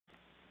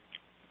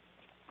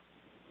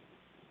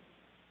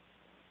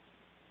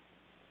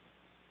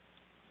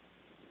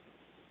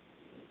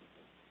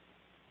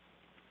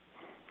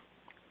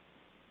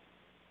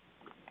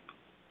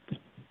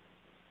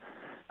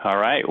All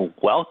right,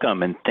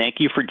 welcome and thank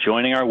you for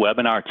joining our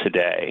webinar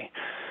today,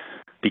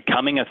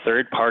 Becoming a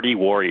Third-Party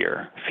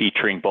Warrior,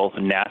 featuring both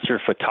Nasser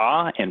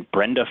and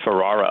Brenda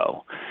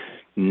Ferraro.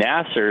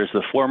 Nasser is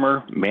the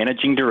former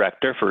Managing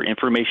Director for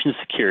Information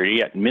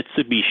Security at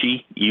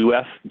Mitsubishi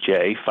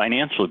UFJ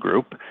Financial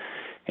Group,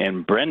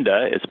 and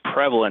Brenda is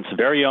Prevalent's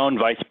very own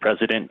Vice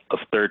President of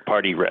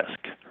Third-Party Risk.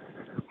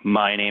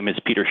 My name is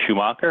Peter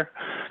Schumacher.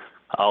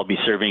 I'll be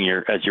serving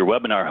as your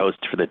webinar host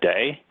for the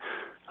day.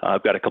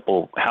 I've got a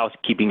couple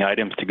housekeeping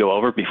items to go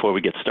over before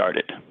we get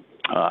started.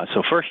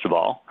 So first of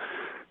all,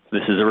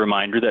 this is a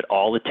reminder that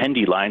all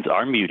attendee lines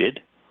are muted,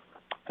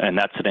 and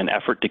that's in an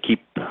effort to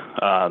keep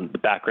the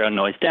background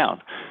noise down.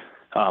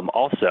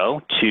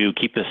 Also, to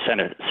keep this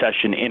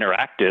session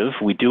interactive,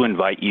 we do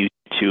invite you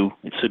to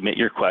submit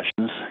your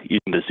questions using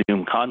the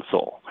Zoom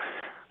console.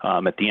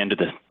 At the end of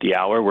the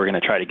hour, we're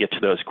going to try to get to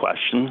those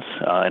questions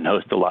and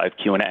host a live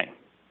Q&A.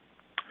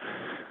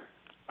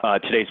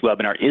 Today's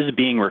webinar is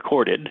being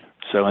recorded,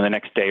 so in the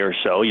next day or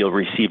so, you'll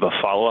receive a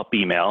follow-up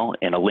email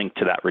and a link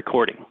to that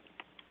recording.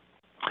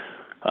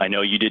 I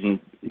know you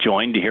didn't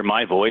join to hear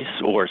my voice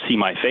or see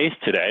my face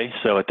today,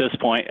 so at this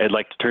point, I'd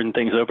like to turn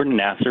things over to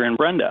Nasser and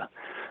Brenda.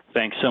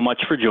 Thanks so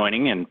much for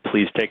joining, and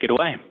please take it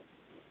away.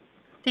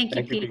 Thank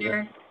you,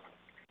 Peter.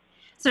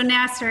 So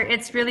Nasser,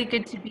 it's really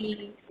good to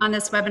be on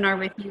this webinar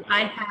with you.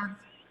 I have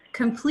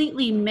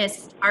completely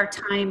missed our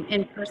time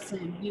in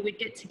person. We would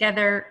get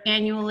together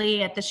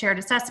annually at the Shared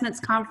Assessments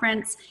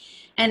Conference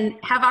and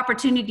have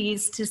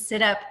opportunities to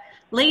sit up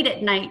late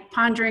at night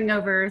pondering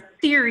over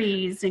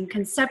theories and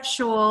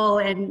conceptual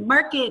and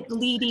market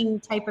leading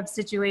type of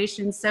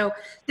situations. So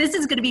this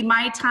is going to be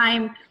my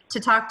time to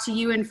talk to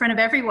you in front of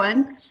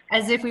everyone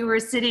as if we were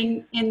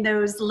sitting in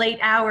those late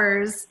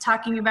hours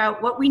talking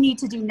about what we need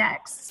to do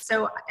next.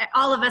 So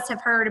all of us have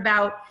heard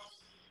about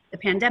the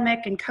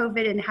pandemic and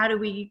COVID and how do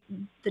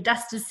the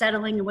dust is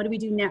settling and what do we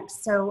do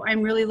next? So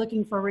I'm really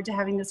looking forward to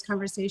having this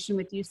conversation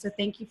with you. So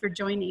thank you for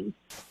joining.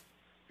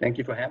 Thank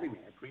you for having me.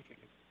 I appreciate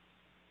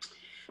it.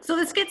 So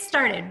let's get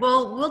started.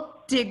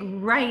 We'll dig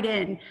right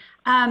in.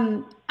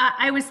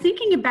 I was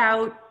thinking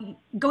about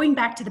going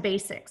back to the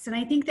basics, and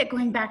I think that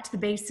going back to the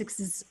basics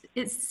is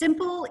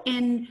simple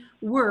in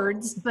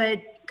words, but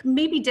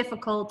maybe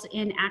difficult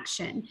in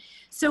action.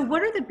 So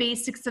what are the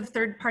basics of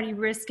third-party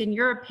risk in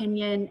your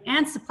opinion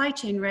and supply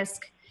chain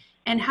risk,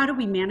 and how do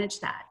we manage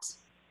that?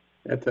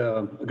 That's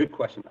a good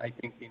question. I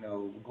think,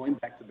 going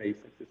back to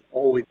basics is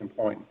always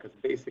important because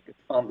basic is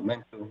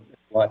fundamental.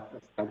 It's what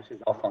establishes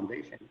our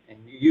foundation, and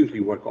you usually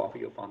work off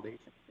of your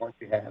foundation once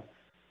you have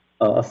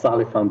a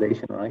solid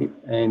foundation, right?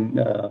 And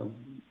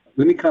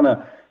let me kind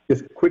of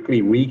just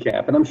quickly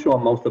recap, and I'm sure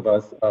most of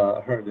us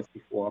heard this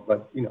before,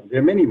 but there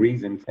are many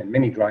reasons and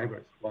many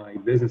drivers why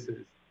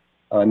businesses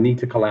need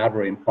to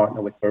collaborate and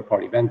partner with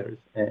third-party vendors,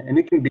 and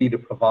it can be to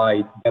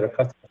provide better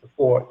customer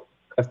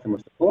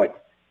support,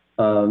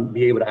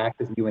 be able to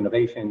access new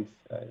innovations,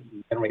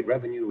 generate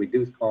revenue,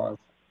 reduce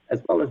costs,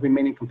 as well as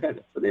remaining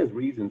competitive. So there's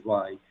reasons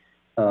why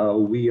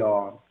we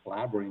are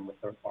collaborating with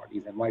third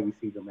parties and why we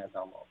see them as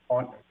our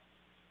partners.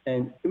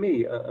 And to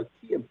me, a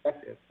key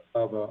objective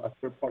of a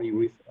third-party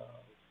risk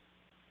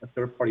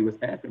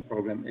management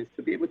program is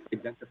to be able to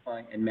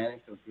identify and manage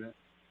those risks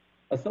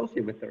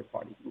associated with third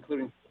parties,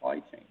 including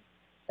supply chain.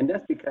 And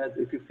that's because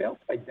if you fail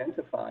to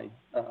identify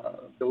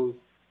those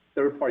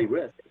third-party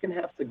risks, it can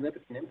have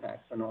significant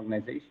impacts on an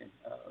organization.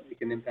 It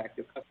can impact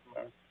your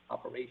customer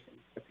operations,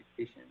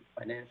 reputation,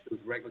 financials,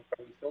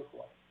 regulatory, so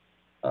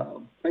forth.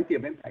 Plenty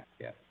of impacts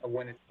there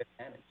when it's been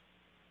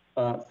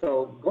managed.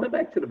 So going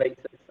back to the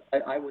basics,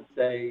 I would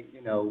say,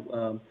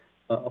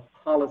 a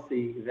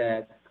policy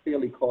that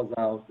clearly calls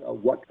out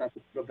what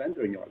constitutes a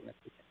vendor in your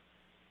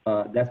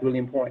organization. That's really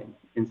important.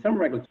 In some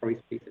regulatory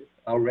spaces,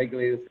 our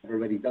regulators have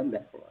already done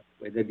that for us,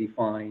 where they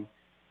define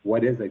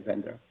what is a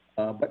vendor.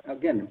 But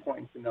again,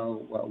 important to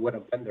know what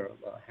a vendor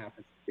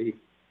happens to be.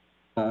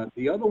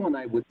 The other one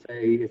I would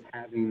say is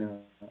having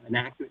an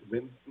accurate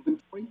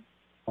inventory,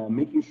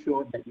 making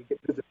sure that you get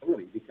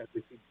visibility, because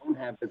if you don't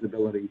have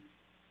visibility,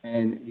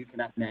 and you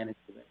cannot manage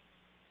it.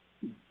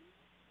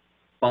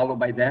 Followed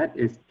by that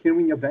is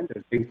tiering your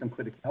vendors based on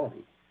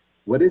criticality.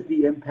 What is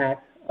the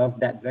impact of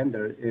that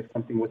vendor if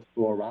something was to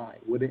go awry?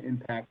 Would it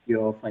impact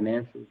your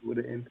financials? Would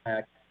it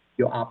impact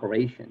your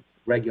operations,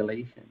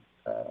 regulations,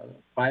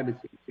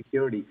 privacy,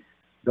 security?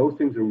 Those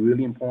things are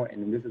really important,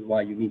 and this is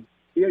why you need to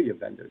tier your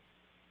vendors.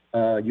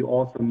 You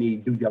also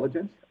need due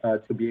diligence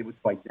to be able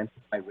to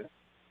identify risk,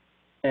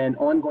 and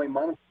ongoing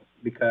monitoring,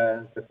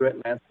 because the threat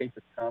landscape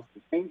is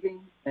constantly changing,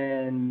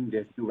 and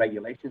there's new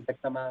regulations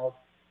that come out,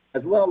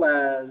 as well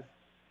as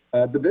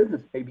the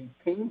business may be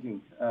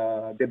changing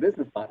their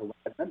business model with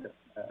that vendor.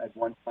 At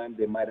one time,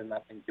 they might have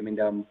not been giving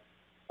them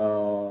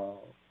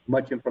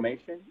much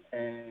information,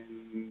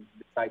 and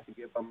decide to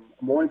give them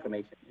more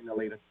information in a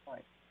later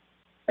time.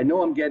 I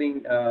know I'm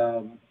getting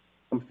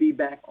some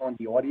feedback on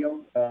the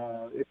audio.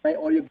 Is my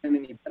audio getting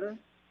any better?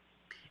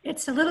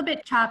 It's a little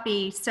bit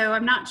choppy, so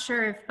I'm not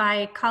sure if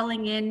by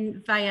calling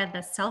in via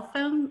the cell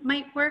phone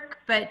might work,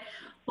 but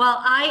While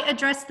I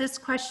address this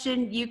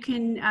question, you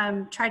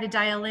can try to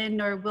dial in,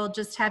 or we'll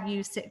just have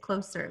you sit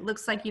closer. It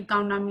looks like you've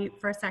gone on mute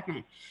for a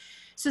second.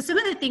 So some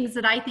of the things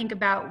that I think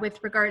about with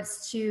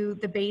regards to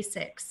the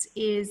basics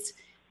is,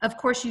 of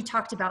course, you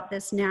talked about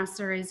this,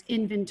 Nasser, is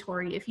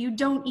inventory. If you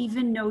don't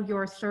even know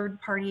your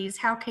third parties,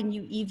 how can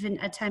you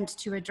even attempt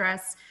to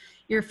address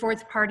your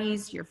fourth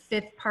parties, your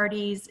fifth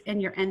parties,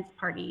 and your nth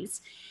parties?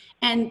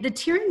 And the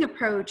tiering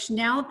approach,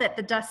 now that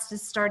the dust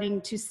is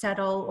starting to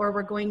settle, or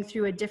we're going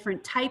through a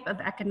different type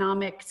of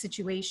economic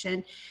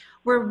situation,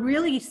 we're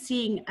really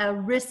seeing a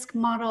risk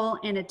model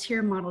and a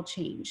tier model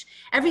change.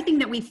 Everything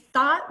that we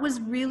thought was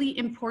really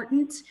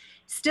important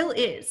still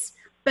is,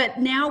 but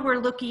now we're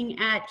looking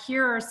at,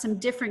 here are some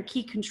different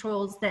key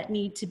controls that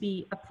need to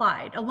be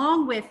applied,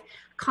 along with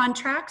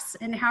contracts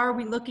and how are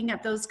we looking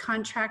at those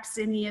contracts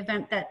in the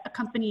event that a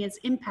company is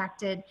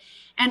impacted,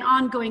 and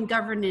ongoing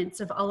governance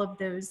of all of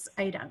those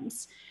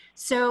items.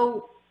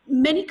 So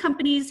many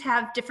companies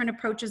have different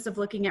approaches of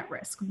looking at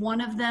risk.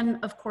 One of them,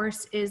 of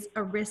course, is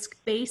a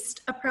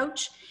risk-based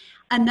approach.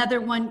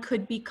 Another one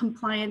could be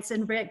compliance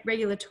and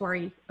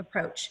regulatory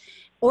approach,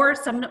 or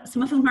some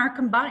of them are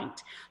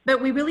combined.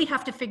 But we really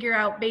have to figure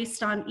out,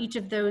 based on each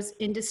of those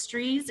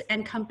industries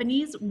and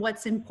companies,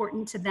 what's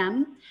important to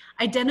them,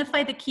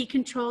 identify the key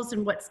controls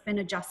and what's been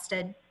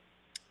adjusted.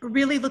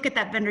 Really look at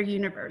that vendor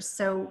universe.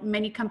 So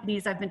many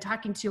companies I've been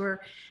talking to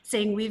are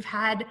saying we've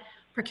had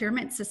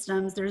procurement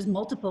systems, there's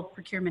multiple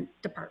procurement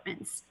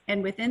departments.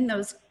 And within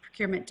those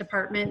procurement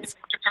departments,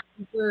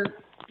 we're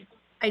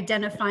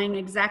identifying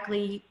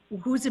exactly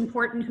who's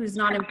important, who's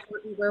not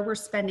important, where we're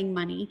spending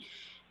money.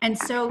 And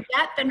so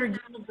that vendor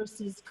universe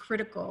is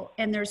critical.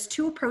 And there's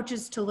two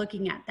approaches to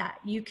looking at that.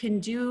 You can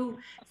do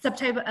some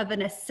type of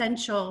an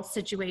essential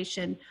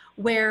situation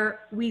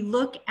where we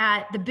look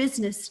at the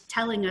business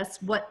telling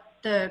us what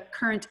the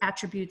current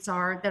attributes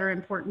are that are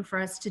important for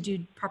us to do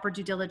proper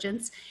due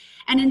diligence.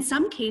 And in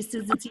some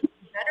cases, it's even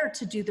better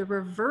to do the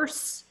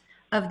reverse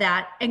of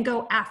that and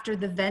go after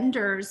the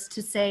vendors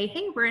to say,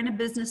 hey, we're in a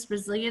business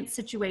resilience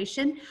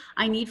situation.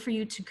 I need for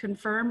you to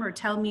confirm or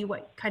tell me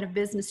what kind of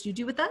business you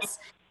do with us.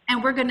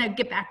 And we're gonna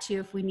get back to you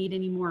if we need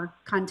any more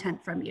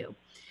content from you.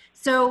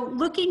 So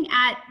looking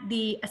at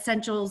the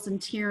essentials and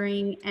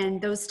tiering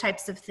and those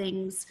types of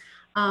things,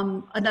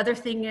 another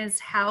thing is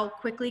how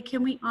quickly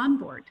can we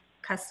onboard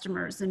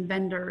customers and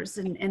vendors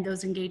and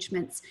those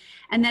engagements,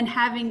 and then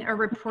having a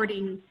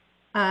reporting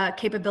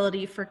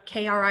capability for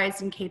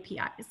KRIs and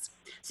KPIs.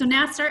 So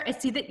Nasser, I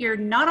see that you're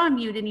not on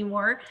mute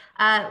anymore.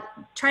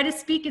 Try to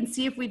speak and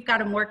see if we've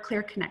got a more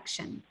clear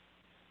connection.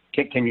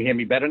 Can you hear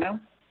me better now?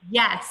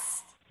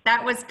 Yes,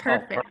 that was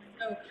perfect.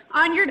 So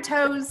on your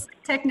toes,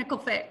 technical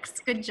fix.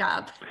 Good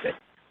job.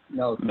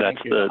 No,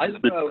 thank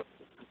you.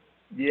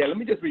 Yeah, let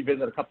me just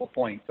revisit a couple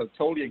points. So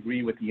totally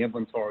agree with the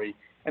inventory.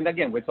 And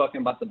again, we're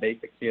talking about the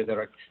basics here that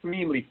are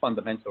extremely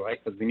fundamental, right?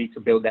 Because we need to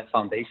build that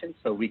foundation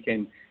so we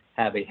can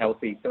have a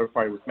healthy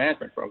third-party risk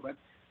management program.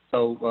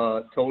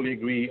 So totally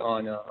agree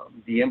on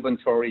the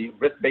inventory,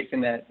 risk-based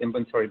in that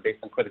inventory based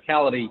on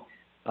criticality,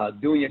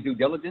 doing your due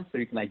diligence so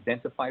you can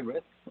identify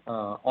risks,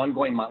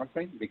 ongoing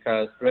monitoring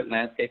because threat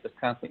landscape is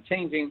constantly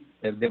changing.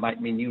 There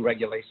might be new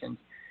regulations.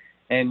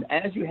 And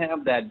as you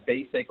have that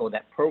basic or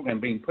that program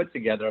being put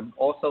together,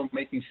 also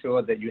making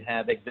sure that you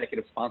have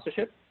executive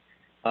sponsorship.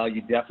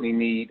 You definitely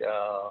need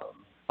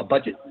a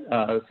budget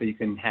so you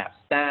can have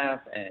staff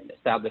and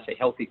establish a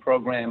healthy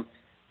program.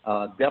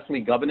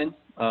 Definitely governance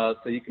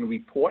so you can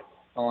report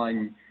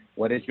on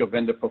what is your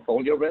vendor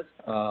portfolio risk,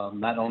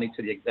 not only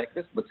to the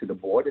executives, but to the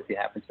board if you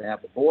happen to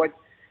have the board.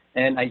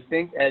 And I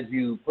think as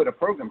you put a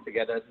program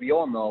together, as we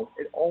all know,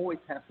 it always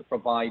has to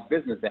provide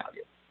business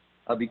value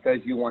because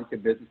you want your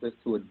businesses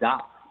to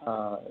adopt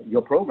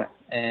your program.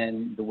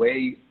 And the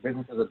way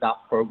businesses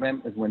adopt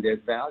program is when there's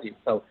value.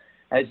 So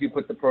as you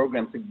put the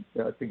program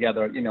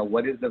together, you know,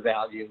 what is the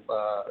value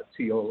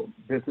to your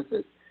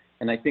businesses?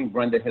 And I think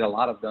Brenda hit a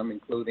lot of them,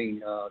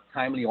 including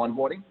timely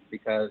onboarding,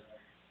 because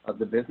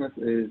the business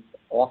is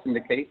often the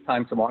case,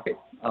 time to market.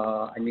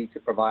 I need to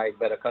provide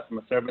better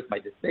customer service by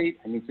this date.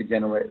 I need to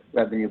generate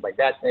revenue by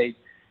that date.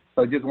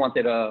 So I just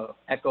wanted to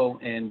echo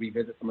and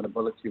revisit some of the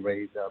bullets you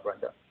raised,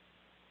 Brenda.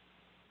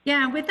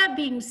 Yeah, with that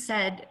being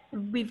said,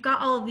 we've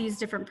got all of these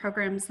different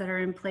programs that are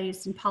in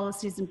place and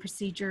policies and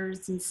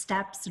procedures and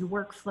steps and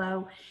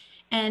workflow.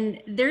 And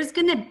there's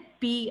going to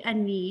be a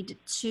need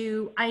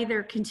to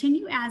either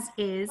continue as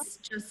is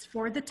just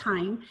for the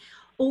time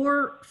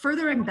or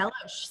further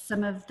embellish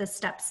some of the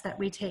steps that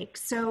we take.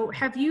 So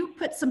have you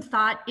put some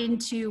thought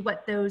into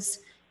what those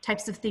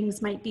types of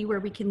things might be where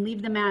we can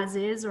leave them as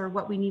is or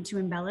what we need to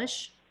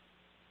embellish?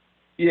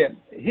 Yeah,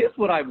 here's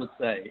what I would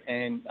say,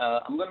 and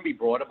I'm going to be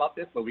broad about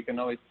this, but we can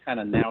always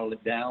kind of narrow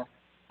it down.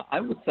 I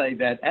would say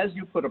that as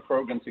you put a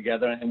program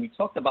together, and we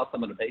talked about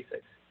some of the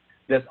basics,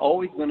 there's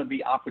always going to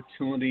be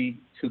opportunity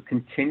to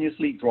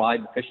continuously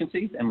drive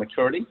efficiencies and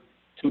maturity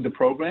to the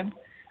program.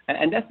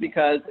 And that's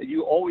because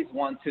you always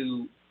want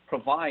to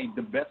provide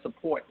the best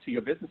support to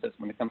your businesses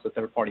when it comes to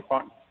third-party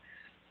partners.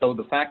 So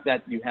the fact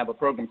that you have a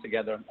program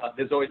together,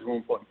 there's always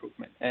room for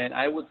improvement. And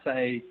I would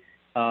say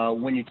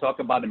when you talk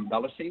about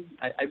embellishing,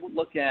 I would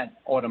look at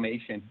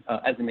automation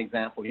as an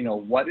example. You know,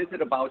 what is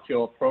it about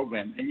your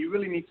program? And you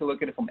really need to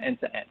look at it from end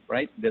to end,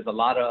 right? There's a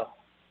lot of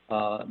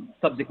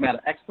subject matter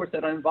experts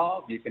that are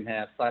involved. You can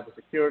have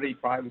cybersecurity,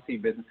 privacy,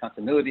 business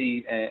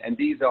continuity, and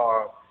these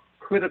are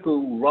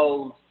critical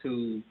roles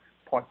to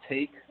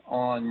partake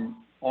on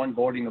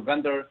onboarding a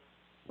vendor.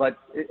 But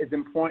it's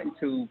important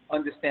to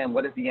understand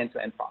what is the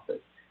end-to-end process.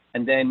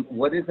 And then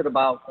what is it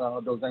about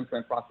those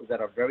end-to-end processes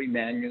that are very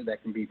manual,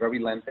 that can be very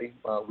lengthy?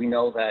 We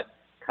know that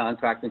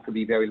contracting could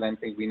be very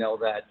lengthy. We know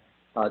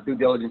that due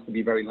diligence could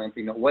be very lengthy.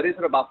 You know, what is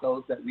it about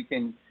those that we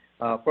can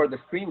further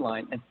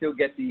streamline and still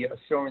get the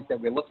assurance that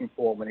we're looking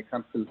for when it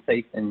comes to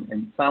safe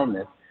and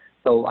soundness?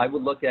 So I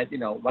would look at, you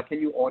know, what can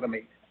you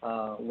automate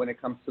when it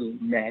comes to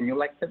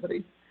manual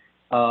activity?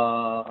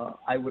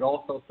 I would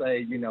also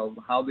say, you know,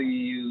 how do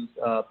you use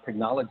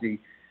technology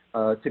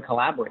to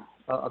collaborate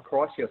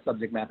across your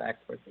subject matter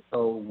experts?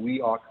 So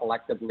we are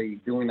collectively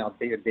doing our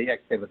day-to-day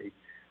activity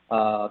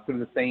through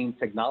the same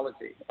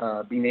technology,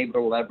 being able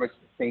to leverage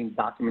the same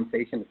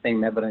documentation, the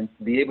same evidence,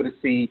 be able to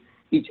see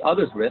each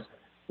other's risk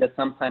that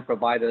sometimes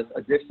provide us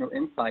additional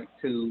insight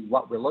to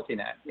what we're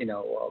looking at. You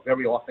know,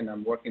 very often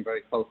I'm working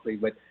very closely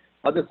with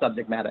other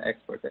subject matter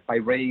experts. If I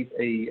raise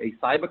a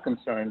cyber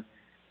concern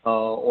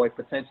or a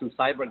potential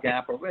cyber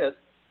gap or risk,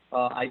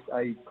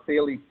 I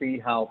clearly see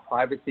how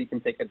privacy can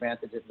take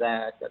advantage of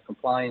that,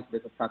 compliance,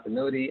 business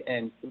continuity,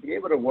 and to be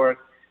able to work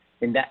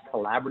in that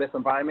collaborative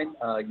environment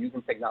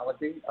using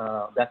technology,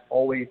 that's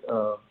always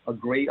a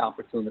great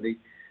opportunity.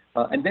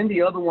 And then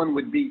the other one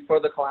would be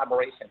further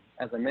collaboration.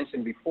 As I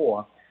mentioned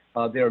before,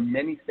 there are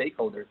many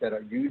stakeholders that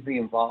are usually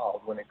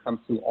involved when it comes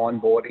to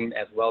onboarding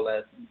as well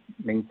as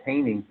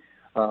maintaining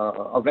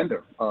a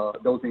vendor,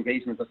 those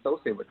engagements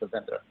associated with the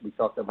vendor. We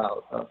talked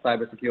about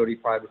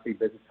cybersecurity, privacy,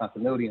 business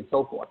continuity, and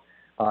so forth.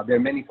 There are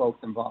many folks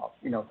involved.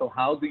 You know, so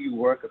how do you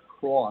work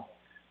across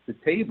the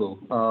table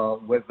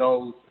with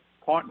those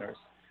partners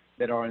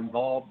that are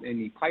involved in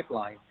the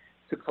pipeline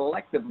to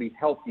collectively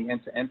help the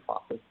end-to-end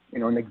process? You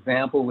know, an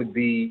example would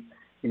be,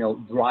 you know,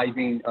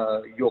 driving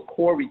your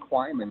core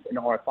requirements in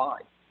RFI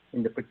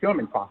in the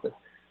procurement process,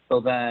 so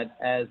that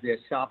as they're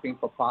shopping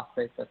for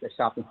prospects, as they're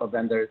shopping for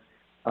vendors,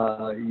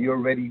 you're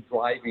already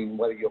driving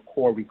what are your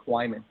core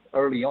requirements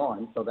early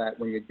on, so that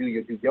when you do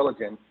your due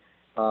diligence,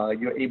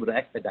 you're able to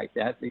expedite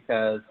that,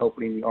 because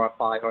hopefully in the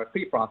RFI,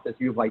 RFP process,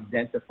 you've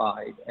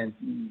identified and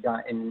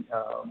gotten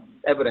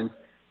evidence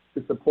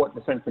to support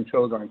the certain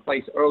controls are in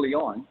place early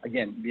on.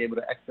 Again, be able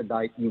to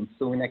expedite the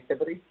ensuing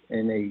activities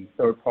in a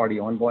third-party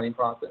onboarding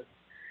process,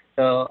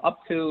 up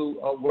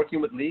to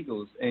working with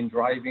legals and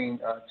driving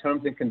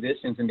terms and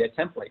conditions in their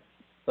templates,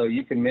 so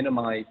you can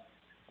minimize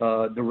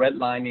the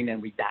redlining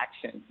and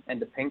redaction and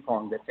the ping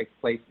pong that takes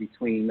place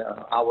between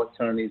our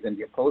attorneys and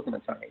the opposing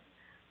attorneys.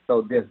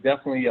 So there's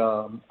definitely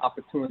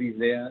opportunities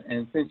there.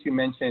 And since you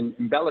mentioned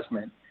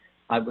embellishment,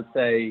 I would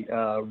say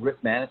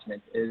risk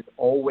management is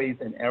always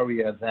an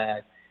area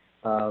that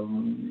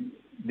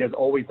there's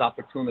always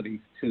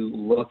opportunities to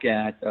look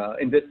at.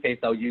 In this case,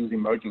 I'll use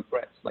emerging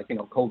threats like, you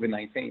know,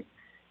 COVID-19.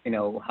 You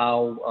know,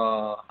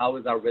 how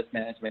is our risk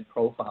management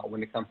profile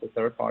when it comes to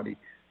third party,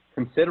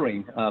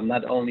 considering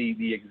not only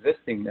the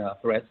existing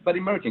threats, but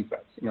emerging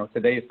threats. You know,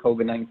 today is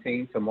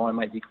COVID-19, tomorrow it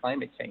might be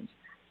climate change.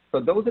 So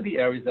those are the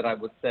areas that I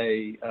would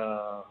say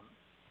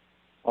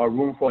are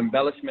room for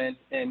embellishment.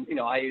 And, you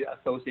know, I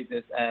associate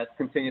this as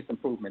continuous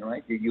improvement,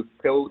 right? You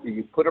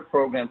put a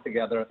program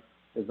together,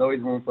 there's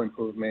always room for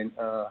improvement.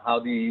 How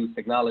do you use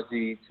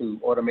technology to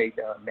automate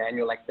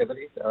manual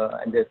activities?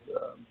 And there's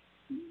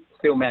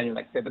still manual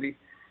activities.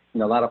 You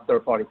know, a lot of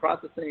third-party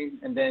processing,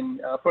 and then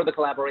further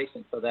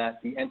collaboration so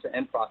that the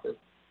end-to-end process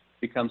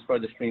becomes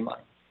further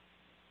streamlined.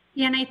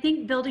 Yeah, and I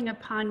think building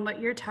upon what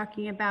you're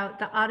talking about,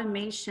 the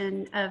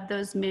automation of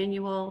those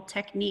manual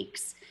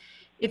techniques,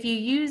 if you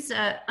use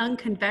an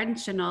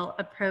unconventional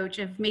approach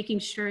of making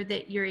sure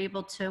that you're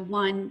able to,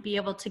 one, be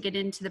able to get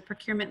into the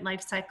procurement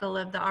lifecycle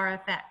of the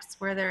RFX,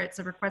 whether it's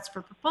a request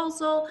for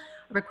proposal,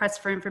 a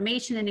request for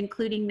information, and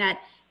including that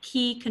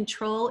key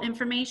control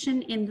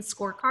information in the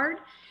scorecard,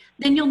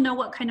 then you'll know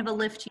what kind of a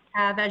lift you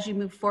have as you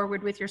move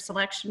forward with your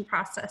selection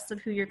process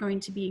of who you're going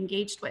to be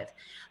engaged with.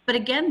 But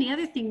again, the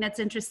other thing that's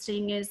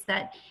interesting is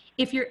that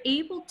if you're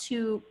able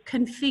to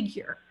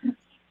configure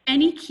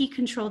any key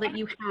control that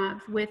you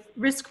have with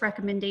risk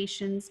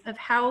recommendations of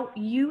how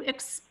you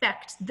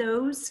expect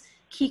those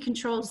key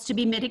controls to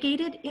be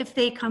mitigated if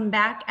they come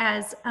back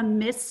as a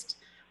missed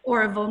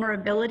or a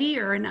vulnerability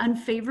or an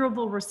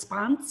unfavorable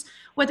response,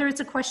 whether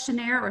it's a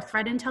questionnaire or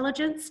threat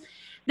intelligence,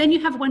 then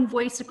you have one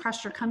voice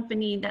across your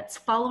company that's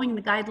following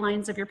the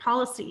guidelines of your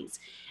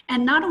policies.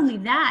 And not only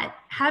that,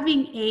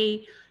 having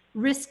a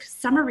risk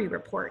summary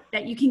report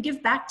that you can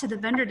give back to the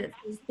vendor that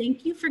says,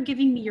 thank you for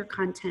giving me your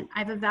content.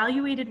 I've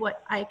evaluated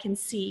what I can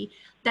see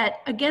that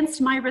against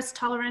my risk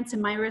tolerance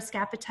and my risk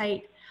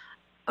appetite,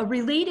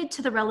 related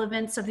to the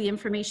relevance of the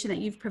information that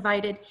you've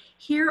provided,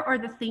 here are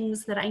the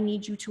things that I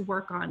need you to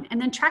work on. And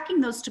then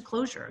tracking those to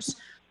closures.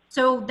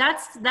 So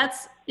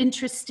that's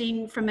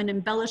interesting from an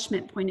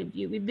embellishment point of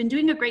view. We've been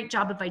doing a great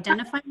job of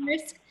identifying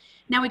risk.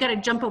 Now we got to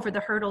jump over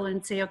the hurdle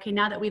and say, okay,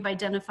 now that we've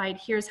identified,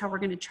 here's how we're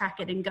going to track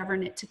it and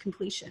govern it to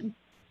completion.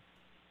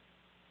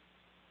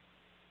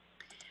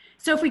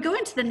 So if we go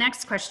into the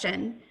next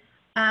question,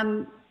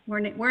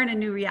 we're in a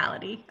new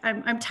reality.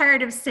 I'm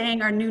tired of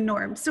saying our new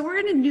norm. So we're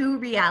in a new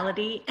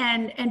reality,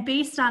 and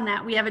based on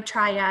that, we have a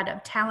triad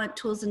of talent,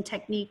 tools, and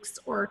techniques,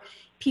 or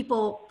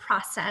people,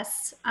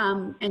 process,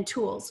 and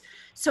tools.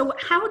 So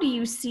how do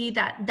you see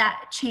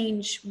that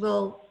change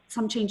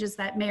some changes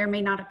that may or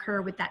may not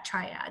occur with that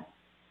triad?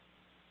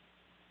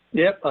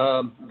 Yep,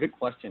 good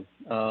question.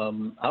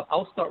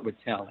 I'll start with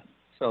talent.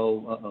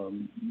 So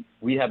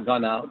we have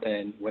gone out,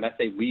 and when I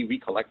say we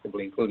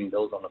collectively, including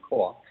those on the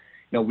call,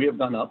 we have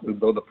gone up, we've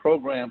built a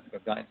program,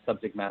 we've gotten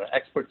subject matter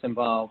experts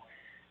involved,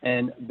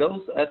 and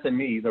those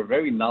SMEs are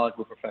very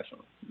knowledgeable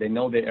professionals. They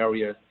know their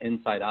areas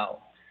inside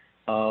out.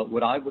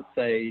 What I would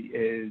say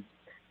is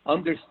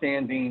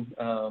understanding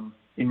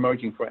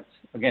emerging threats.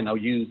 Again, I'll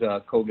use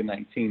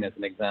COVID-19 as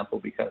an example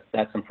because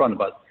that's in front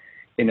of us.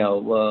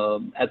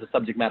 As a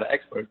subject matter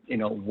expert,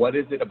 what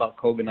is it about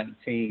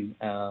COVID-19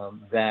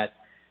 that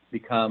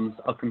becomes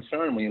a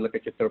concern when you look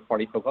at your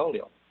third-party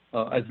portfolio?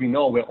 As we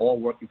know, we're all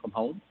working from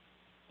home.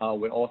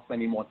 We're all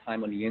spending more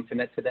time on the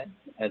internet today,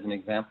 as an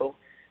example.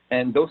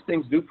 And those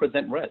things do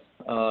present risk.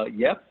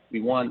 Yep,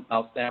 we want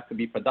our staff to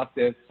be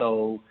productive,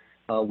 so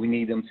we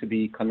need them to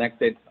be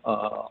connected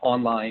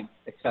online,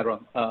 et cetera.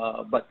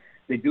 But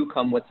they do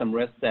come with some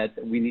risks that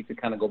we need to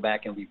kind of go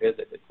back and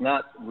revisit. It's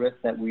not risks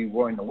that we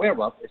weren't aware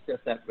of. It's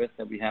just that risk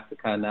that we have to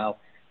kind of now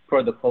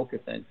further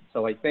focus in.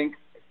 So I think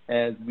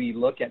as we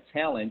look at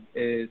talent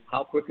is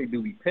how quickly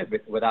do we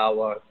pivot with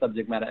our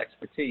subject matter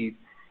expertise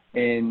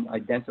in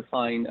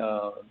identifying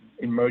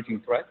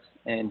emerging threats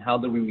and how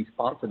do we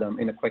respond to them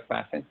in a quick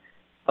fashion.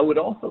 I would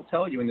also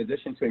tell you, in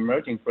addition to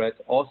emerging threats,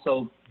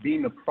 also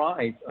being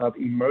apprised of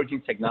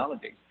emerging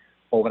technologies,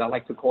 or what I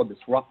like to call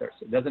disruptors.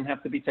 It doesn't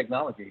have to be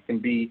technology. It can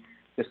be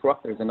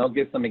disruptors. And I'll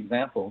give some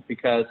examples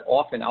because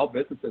often our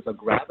businesses are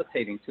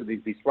gravitating to these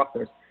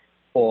disruptors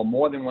for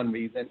more than one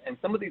reason. And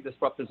some of these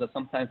disruptors are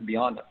sometimes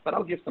beyond us. But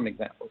I'll give some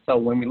examples. So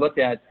when we look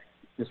at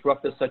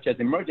disruptors such as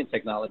emerging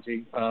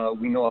technology,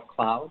 we know of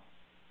cloud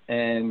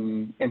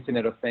and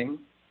Internet of Things.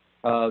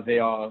 They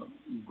are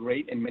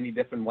great in many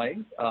different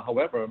ways.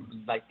 However,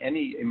 like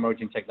any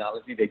emerging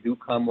technology, they do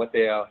come with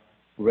their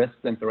risks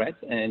and threats.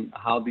 And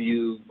how do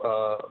you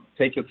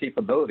take your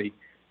capability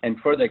and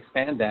further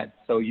expand that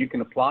so you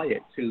can apply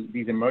it to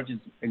these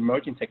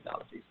emerging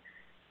technologies?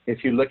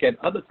 If you look at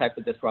other types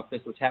of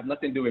disruptors, which have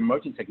nothing to do with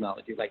emerging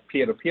technology, like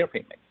peer-to-peer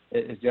payment,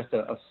 it's just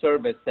a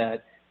service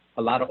that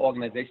a lot of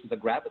organizations are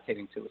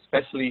gravitating to,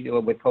 especially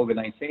with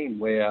COVID-19,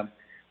 where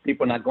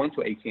people are not going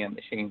to ATM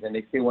machines and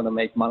they still want to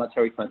make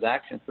monetary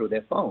transactions through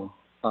their phone.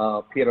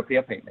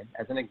 Peer-to-peer payment,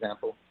 as an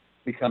example,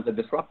 becomes a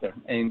disruptor.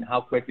 And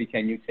how quickly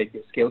can you take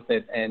your skill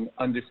set and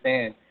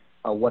understand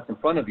what's in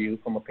front of you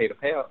from a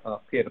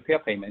peer-to-peer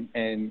payment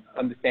and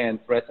understand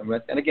threats and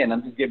risks. And again,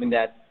 I'm just giving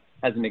that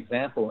as an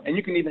example. And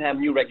you can even have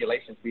new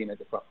regulations being a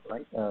disruptor,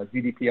 right?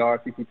 GDPR,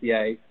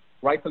 CCPA,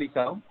 rightfully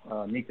so,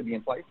 need to be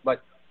in place,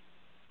 but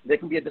there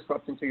can be a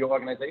disruption to your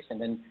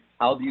organization. And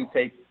how do you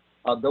take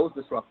those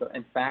disruptors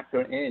and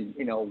factor in,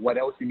 what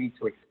else you need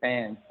to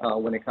expand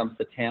when it comes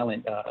to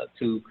talent,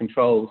 to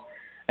controls,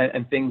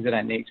 and things of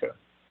that nature.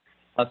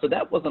 So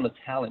that was on the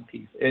talent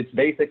piece. It's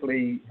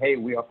basically, hey,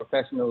 we are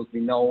professionals.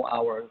 We know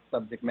our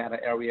subject matter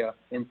area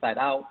inside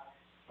out.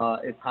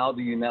 It's how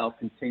do you now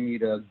continue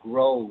to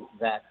grow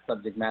that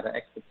subject matter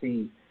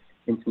expertise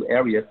into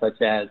areas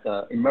such as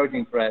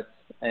emerging threats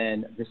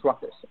and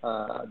disruptors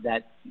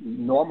that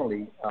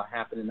normally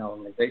happen in our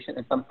organization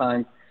and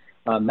sometimes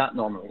not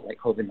normally, like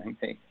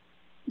COVID-19.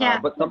 Yeah.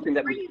 But something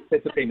that we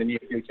anticipate in the near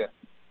future.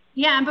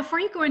 Yeah, and before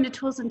you go into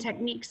tools and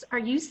techniques, are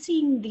you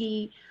seeing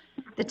the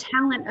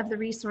talent of the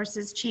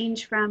resources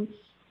change from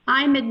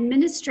I'm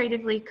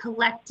administratively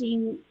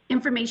collecting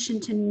information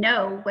to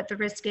know what the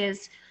risk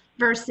is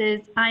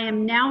versus I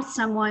am now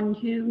someone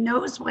who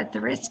knows what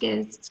the risk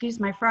is, excuse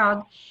my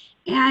frog,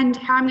 and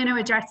how I'm going to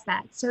address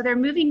that. So they're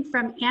moving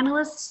from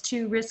analysts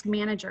to risk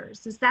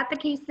managers. Is that the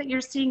case that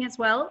you're seeing as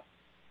well?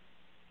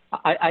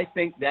 I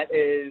think that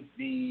is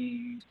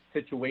the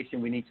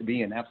situation we need to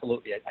be in,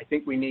 absolutely. I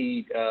think we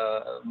need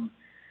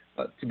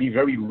to be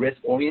very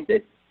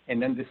risk-oriented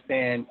and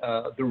understand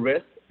the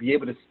risk, be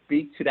able to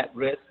speak to that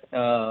risk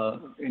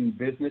in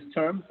business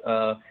terms,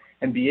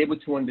 and be able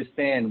to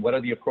understand what are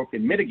the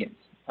appropriate mitigants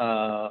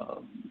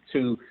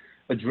to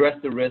address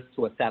the risk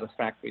to a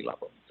satisfactory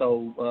level.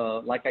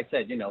 So like I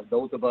said,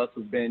 those of us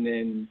who've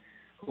been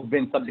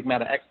subject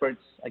matter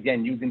experts,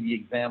 again, using the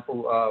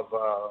example of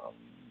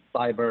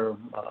cyber,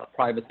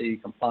 privacy,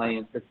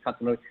 compliance,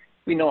 continuity,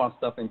 we know our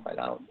stuff inside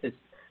out. It's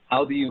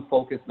how do you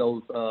focus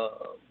those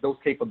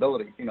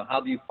capabilities? How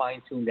do you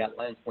fine tune that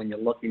lens when you're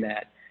looking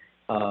at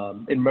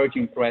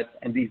emerging threats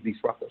and these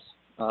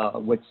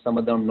disruptors, which some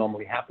of them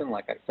normally happen,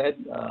 like I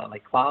said,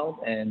 like cloud,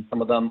 and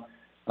some of them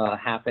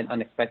happen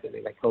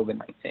unexpectedly, like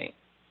COVID-19.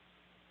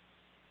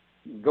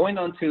 Going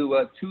on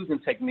to tools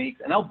and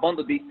techniques, and I'll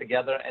bundle these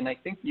together. And I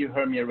think you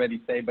heard me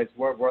already say, but it's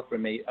well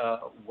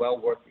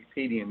worth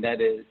repeating. And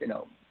that is,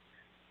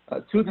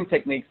 tools and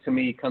techniques to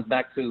me comes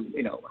back to,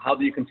 how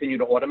do you continue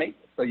to automate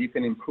so you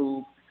can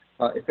improve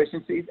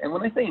efficiencies? And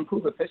when I say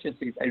improve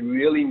efficiencies, I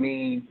really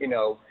mean,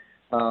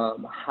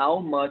 how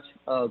much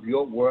of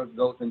your work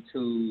goes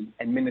into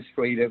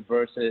administrative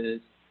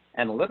versus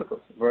analytical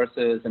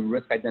versus and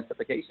risk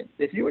identification.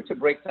 If you were to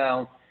break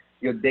down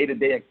your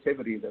day-to-day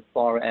activities as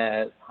far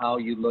as how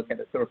you look at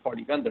a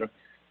third-party vendor,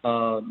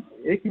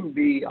 it can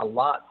be a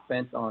lot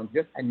spent on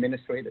just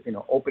administrative,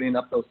 opening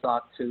up those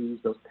SOC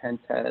 2s, those pen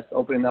tests,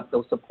 opening up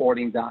those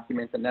supporting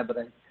documents and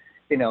evidence.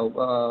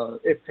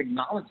 If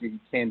technology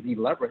can be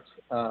leveraged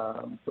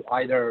to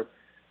either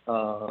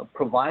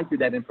provide you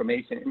that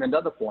information in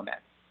another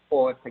format,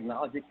 or if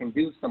technology can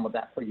do some of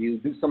that for you,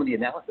 do some of the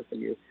analysis for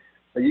you,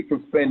 so you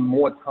can spend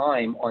more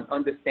time on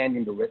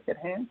understanding the risk at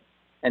hand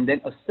and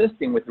then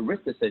assisting with the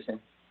risk decision.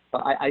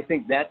 I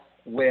think that's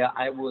where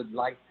I would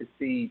like to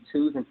see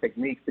tools and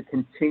techniques to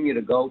continue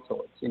to go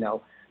towards,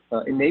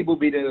 enable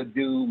me to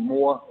do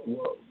more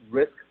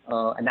risk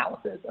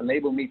analysis,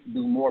 enable me to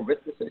do more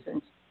risk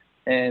decisions,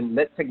 and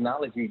let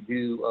technology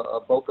do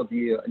both of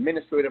the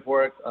administrative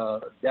work,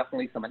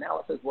 definitely some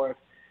analysis work,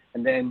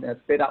 and then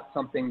spit out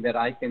something that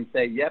I can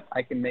say, yep,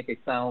 I can make a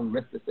sound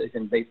risk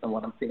decision based on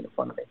what I'm seeing in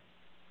front of me.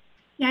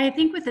 Yeah, I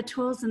think with the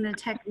tools and the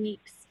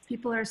techniques,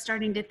 people are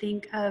starting to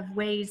think of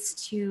ways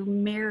to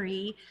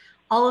marry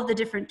all of the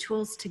different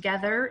tools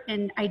together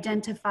and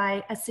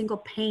identify a single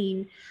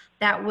pane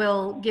that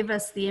will give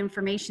us the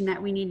information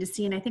that we need to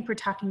see. And I think we're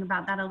talking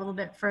about that a little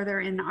bit further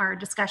in our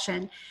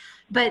discussion.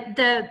 But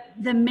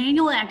the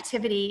manual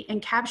activity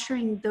and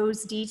capturing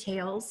those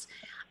details,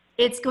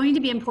 it's going to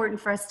be important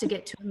for us to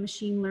get to a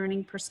machine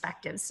learning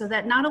perspective so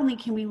that not only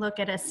can we look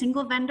at a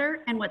single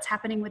vendor and what's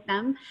happening with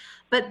them,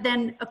 but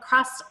then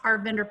across our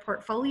vendor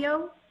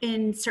portfolio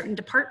in certain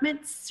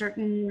departments,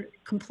 certain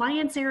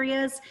compliance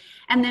areas,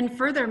 and then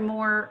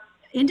furthermore,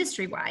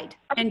 industry-wide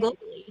and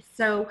globally.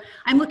 So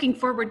I'm looking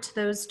forward to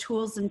those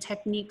tools and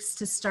techniques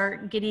to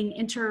start getting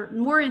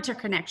more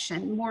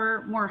interconnection,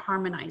 more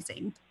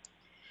harmonizing.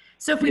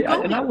 So if we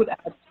go- and I would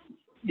add,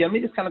 let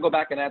me just kind of go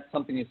back and add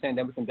something you're saying,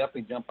 then we can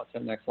definitely jump up to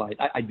the next slide.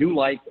 I do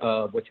like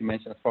what you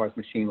mentioned as far as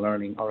machine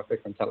learning,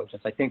 artificial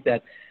intelligence. I think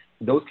that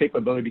those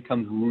capabilities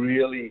becomes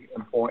really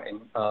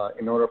important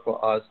in order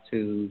for us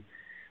to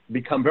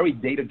become very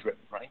data-driven,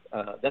 right?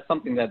 That's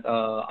something that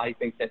I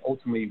think that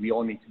ultimately we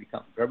all need to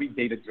become very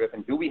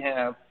data-driven. Do we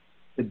have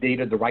the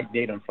data, the right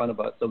data in front of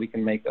us so we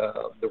can make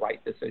the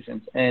right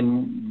decisions?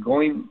 And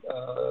going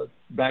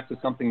back to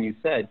something you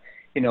said,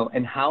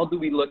 and how do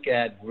we look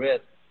at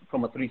risk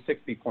from a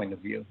 360 point of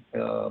view?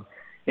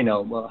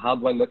 How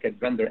do I look at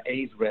vendor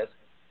A's risk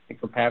in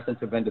comparison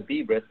to vendor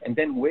B risk? And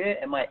then where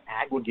am I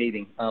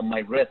aggregating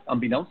my risk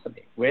unbeknownst to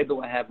me? Where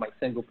do I have my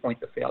single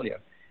point of failure?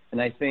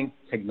 And I think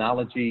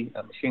technology,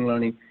 machine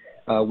learning,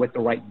 with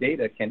the right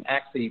data can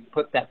actually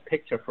put that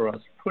picture for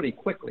us pretty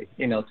quickly,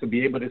 to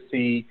be able to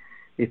see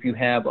if you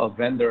have a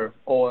vendor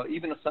or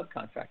even a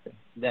subcontractor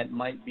that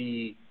might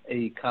be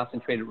a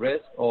concentrated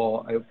risk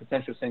or a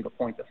potential single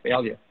point of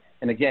failure.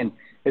 And again,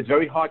 it's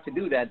very hard to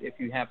do that if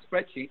you have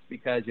spreadsheets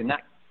because you're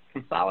not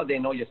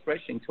consolidating all your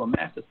spreadsheets to a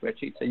master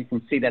spreadsheet so you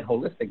can see that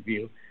holistic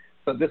view.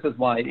 So this is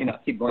why, I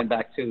keep going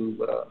back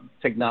to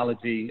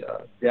technology,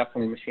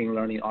 definitely machine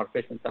learning,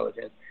 artificial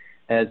intelligence,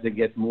 as it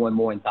gets more and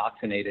more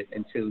indoctrinated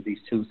into these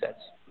tool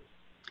sets.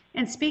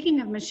 And speaking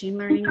of machine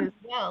learning as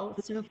well,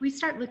 so if we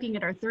start looking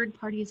at our third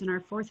parties and our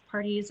fourth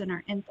parties and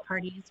our nth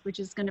parties, which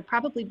is going to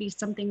probably be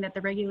something that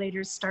the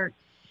regulators start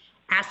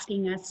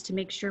asking us to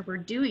make sure we're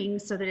doing,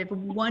 so that if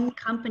one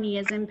company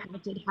is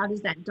impacted, how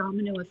does that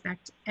domino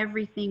affect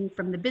everything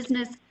from the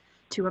business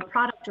to a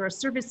product or a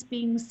service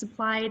being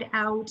supplied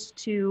out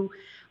to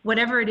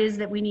whatever it is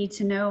that we need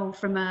to know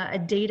from a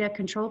data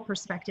control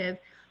perspective?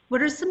 What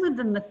are some of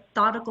the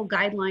methodical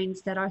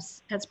guidelines that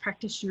us as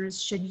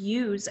practitioners should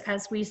use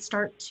as we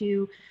start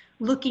to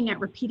looking at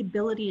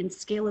repeatability and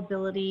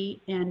scalability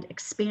and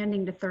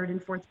expanding to third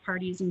and fourth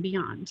parties and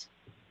beyond?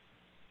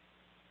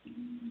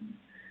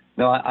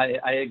 No,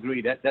 I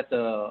agree. That's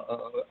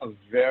a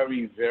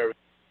very, very...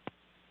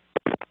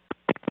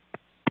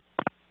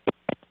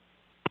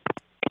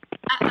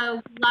 Uh-oh,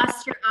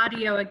 lost your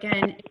audio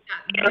again. It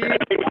got very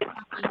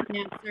choppy,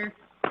 Nasser.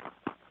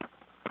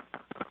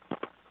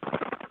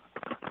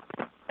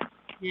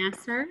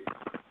 Nasser?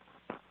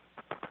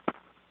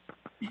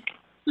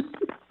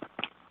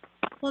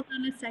 Hold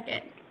on a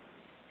second.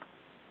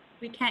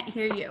 We can't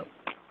hear you.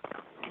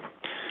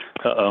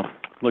 Uh-oh.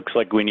 Looks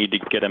like we need to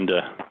get him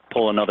to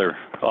pull another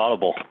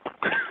audible.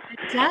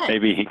 It does.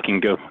 Maybe he can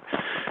go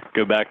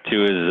back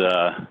to his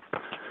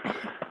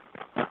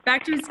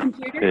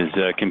computer? His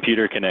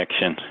computer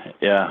connection.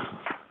 Yeah.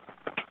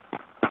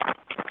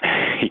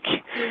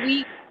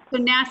 So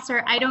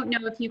Nasser, I don't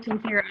know if you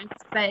can hear us,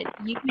 but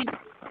you can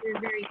hear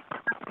very...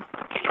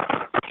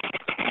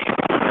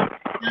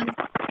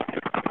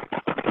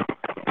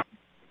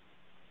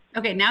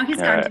 Okay, now he's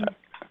gone.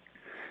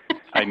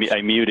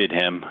 I muted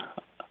him.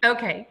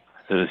 Okay.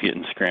 So it's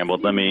getting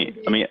scrambled. Let me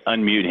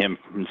unmute him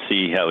and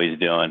see how he's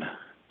doing.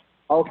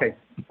 Okay.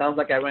 Sounds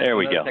like I ran. There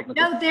we go.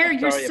 No,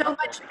 you're so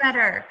much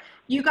better.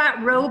 You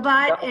got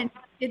robot, and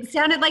it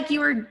sounded like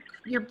you're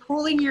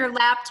pulling your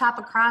laptop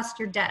across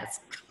your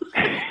desk.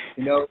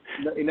 You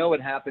know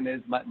what happened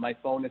is my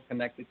phone is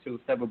connected to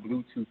several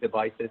Bluetooth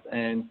devices,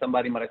 and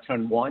somebody might have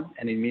turned one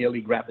and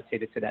immediately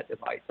gravitated to that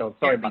device. So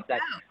sorry about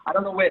that. I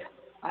don't know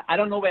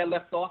where I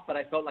left off, but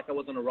I felt like I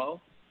was on a roll.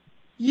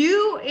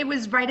 It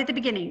was right at the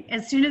beginning.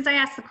 As soon as I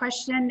asked the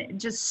question,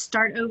 just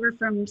start over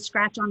from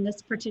scratch on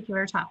this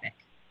particular topic.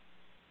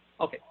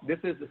 Okay, this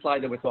is the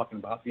slide that we're talking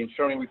about, the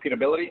ensuring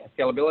repeatability and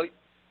scalability.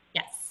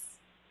 Yes.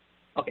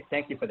 Okay,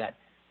 thank you for that.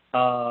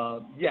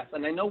 Yes,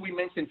 and I know we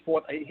mentioned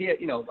here,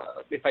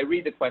 if I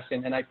read the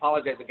question, and I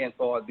apologize again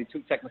for the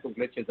 2 technical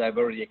glitches I've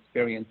already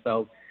experienced.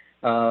 So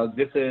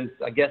this is,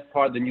 I guess,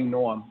 part of the new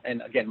norm.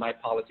 And again, my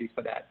apologies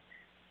for that.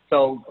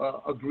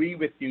 So agree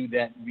with you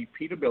that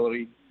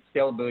repeatability,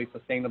 scalability,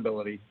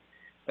 sustainability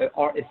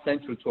are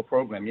essential to a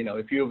program.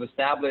 If you've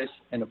established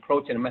an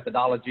approach and a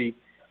methodology,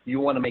 you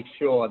want to make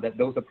sure that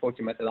those approach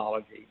and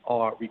methodology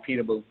are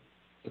repeatable,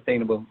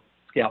 sustainable,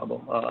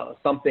 scalable,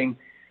 something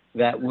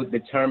that would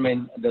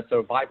determine the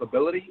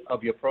survivability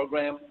of your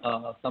program,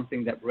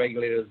 something that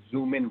regulators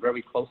zoom in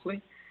very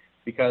closely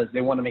because they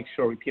want to make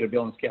sure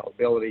repeatability and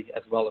scalability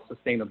as well as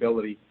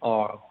sustainability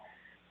are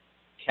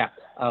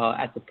kept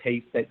at the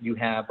pace that you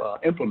have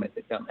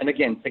implemented them. And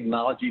again,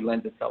 technology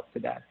lends itself to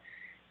that.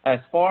 As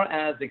far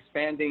as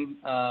expanding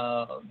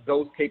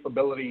those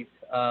capabilities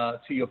to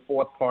your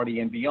 4th party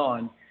and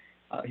beyond,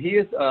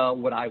 here's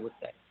what I would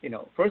say.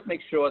 First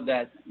make sure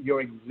that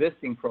your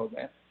existing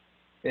program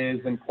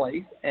is in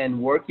place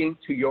and working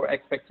to your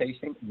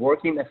expectation,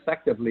 working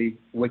effectively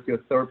with your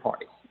 3rd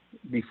parties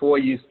before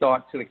you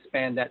start to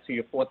expand that to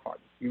your 4th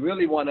party. You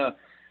really want to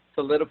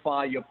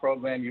solidify your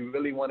program. You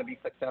really want to be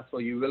successful.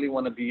 You really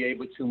want to be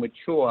able to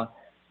mature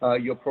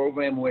your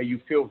program where you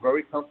feel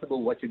very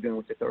comfortable what you're doing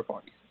with your 3rd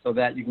parties so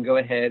that you can go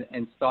ahead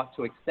and start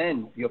to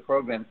extend your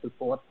program to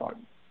 4th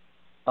parties.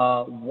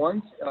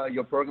 Once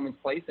your program is in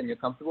place and you're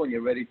comfortable and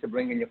you're ready to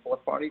bring in your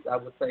 4th parties, I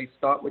would say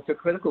start with your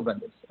critical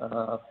vendors.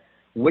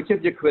 Which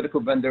of your critical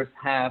vendors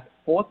have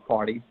 4th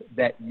parties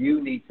that you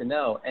need to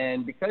know?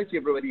 And because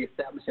you've already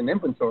established an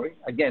inventory,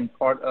 again,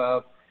 part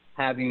of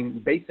having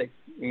basics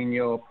in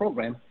your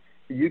program,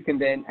 you can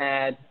then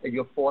add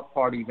your 4th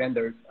party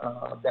vendors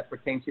that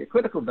pertain to your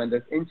critical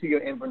vendors into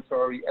your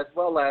inventory, as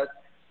well as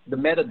the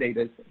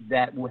metadata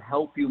that will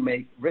help you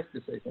make risk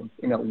decisions.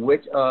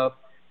 Which of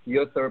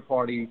your third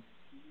parties,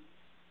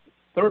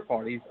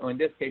 or in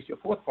this case, your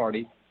 4th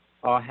party,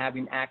 are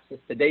having access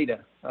to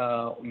data,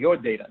 your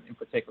data in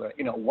particular.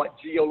 What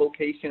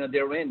geolocation are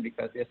they in,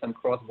 because there's some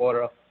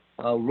cross-border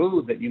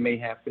rules that you may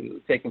have to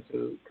take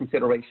into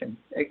consideration,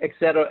 et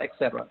cetera, et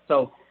cetera.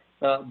 So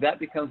that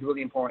becomes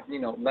really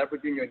important,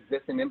 leveraging your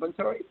existing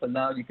inventory. So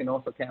now you can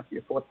also capture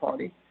your 4th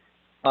party.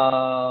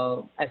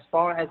 As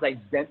far as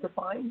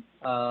identifying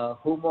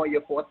whom are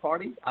your 4th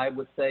parties, I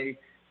would say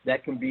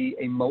that can be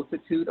a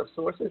multitude of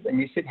sources, and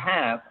you should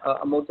have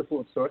a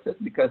multiple of sources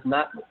because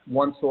not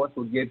one source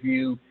will give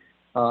you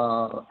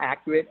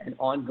accurate and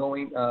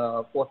ongoing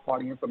 4th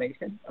party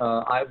information.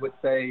 I would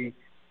say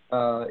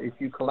if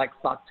you collect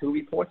SOC 2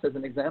 reports as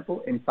an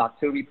example, in SOC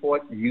 2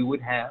 reports you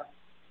would have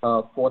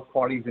 4th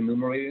parties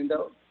enumerated in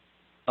those.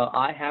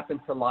 I happen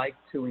to like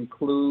to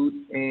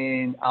include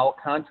in our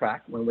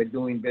contract when we're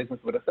doing business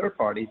with a 3rd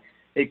party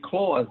a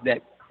clause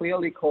that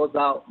clearly calls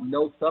out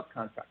no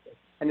subcontractors.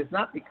 And it's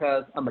not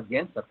because I'm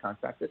against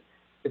subcontractors,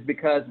 it's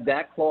because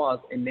that clause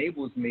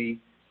enables me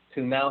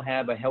to now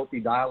have a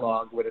healthy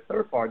dialogue with a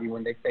 3rd party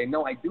when they say,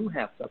 no, I do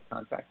have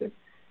subcontractors.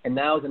 And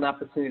now is an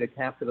opportunity to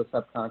capture those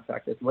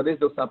subcontractors. What is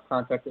those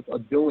subcontractors are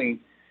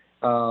doing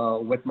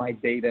with my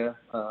data?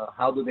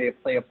 How do they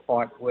play a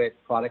part with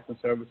products and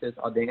services?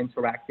 Are they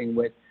interacting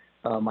with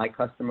my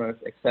customers,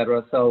 et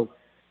cetera? So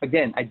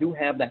again, I do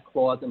have that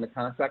clause in the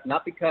contract,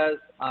 not because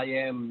I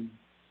am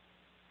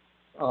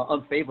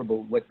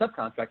unfavorable with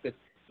subcontractors.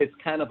 It's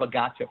kind of a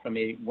gotcha for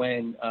me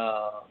when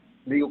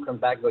legal comes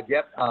back and goes,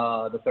 yep,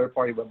 the 3rd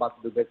party we're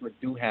about to do business with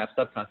do have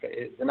subcontractors.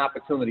 It's an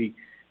opportunity,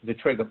 the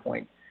trigger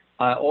point.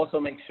 Also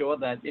make sure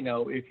that,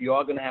 if you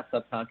are going to have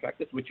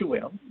subcontractors, which you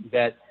will,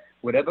 that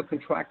whatever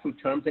contractual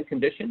terms and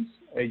conditions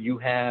you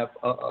have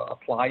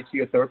applied to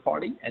your 3rd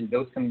party, and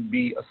those can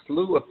be a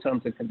slew of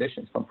terms and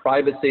conditions from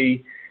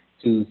privacy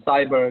to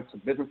cyber to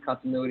business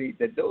continuity,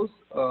 that those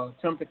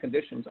terms and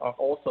conditions are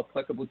also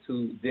applicable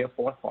to their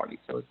 4th party.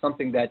 So it's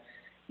something that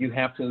you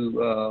have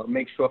to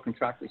make sure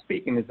contractually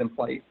speaking is in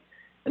place.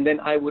 And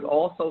then I would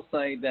also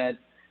say that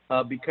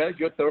because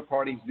your 3rd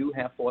parties do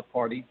have 4th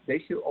parties,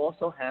 they should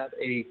also have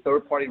a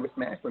 3rd party risk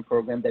management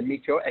program that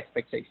meets your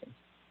expectations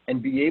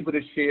and be able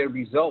to share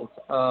results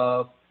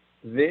of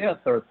their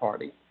 3rd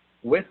party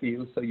with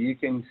you so you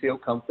can feel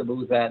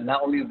comfortable that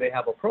not only do they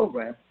have a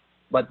program,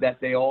 but that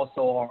they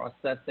also are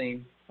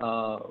assessing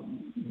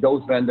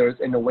those vendors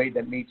in a way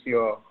that meets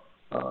your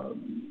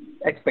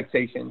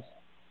expectations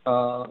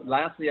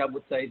Lastly, I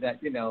would say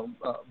that,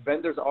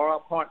 vendors are our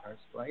partners,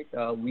 right?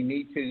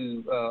 We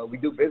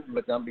do business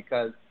with them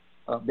because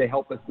they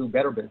help us do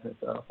better business,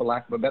 for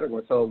lack of a better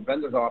word. So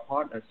vendors are our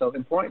partners. So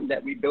important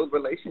that we build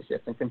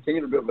relationships and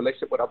continue to build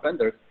relationships with our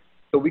vendors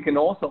so we can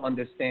also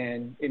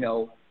understand,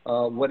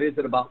 what is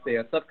it about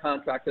their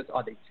subcontractors?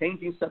 Are they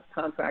changing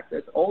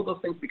subcontractors? All those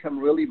things become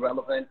really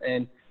relevant,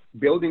 and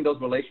building those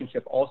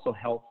relationships also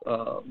helps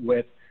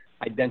with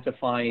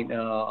identifying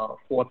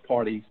fourth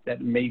parties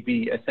that may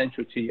be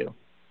essential to you.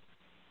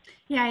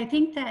 Yeah, I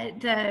think that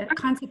the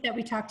concept that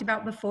we talked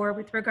about before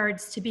with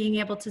regards to being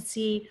able to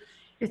see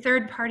your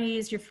third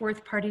parties, your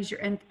fourth parties, your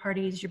nth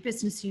parties, your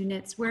business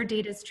units, where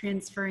data is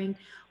transferring,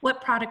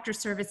 what product or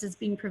service is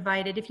being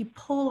provided. If you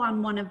pull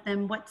on one of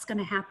them, what's going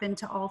to happen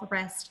to all the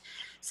rest?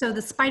 So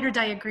the spider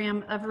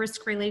diagram of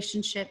risk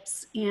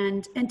relationships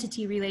and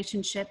entity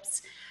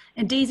relationships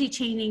and daisy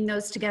chaining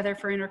those together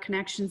for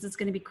interconnections is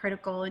going to be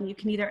critical. And you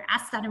can either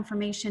ask that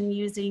information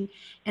using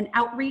an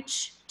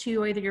outreach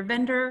to either your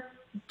vendor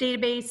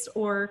database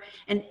or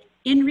an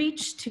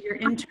in-reach to your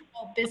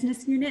internal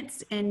business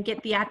units and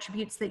get the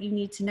attributes that you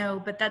need to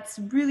know. But that's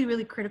really,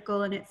 really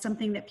critical, and it's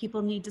something that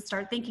people need to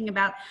start thinking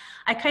about.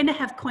 I kind of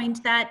have coined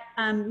that,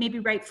 maybe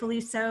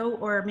rightfully so,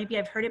 or maybe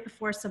I've heard it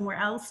before somewhere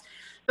else,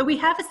 but we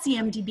have a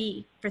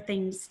CMDB for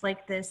things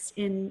like this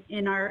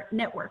in our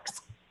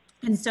networks.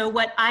 And so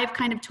what I've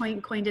kind of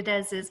coined it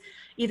as is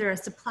either a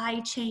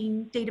supply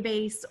chain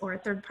database or a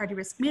third-party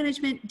risk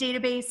management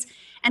database.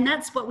 And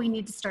that's what we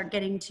need to start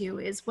getting to,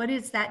 is what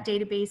is that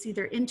database,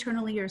 either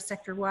internally or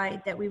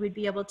sector-wide, that we would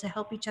be able to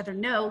help each other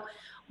know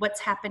what's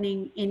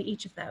happening in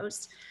each of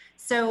those.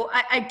 So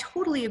I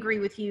totally agree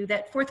with you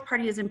that fourth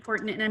party is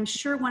important. And I'm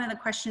sure one of the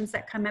questions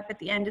that come up at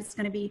the end is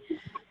going to be,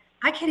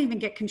 I can't even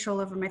get control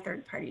over my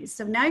third parties.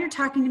 So now you're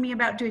talking to me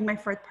about doing my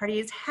fourth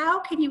parties.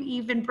 How can you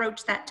even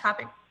broach that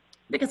topic?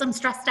 Because I'm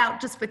stressed out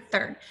just with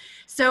third.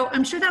 So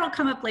I'm sure that'll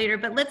come up later,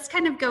 but let's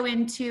kind of go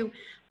into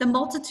the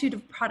multitude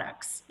of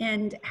products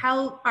and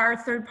how our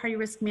third-party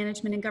risk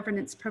management and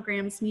governance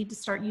programs need to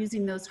start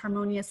using those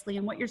harmoniously,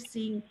 and what you're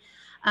seeing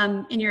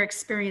in your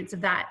experience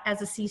of that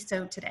as a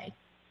CISO today.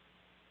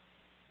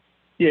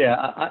 Yeah,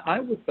 I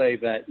would say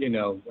that,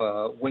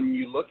 when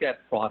you look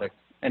at products,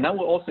 and that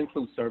will also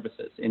include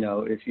services,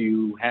 if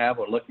you have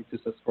or looking to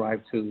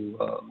subscribe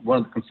to one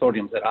of the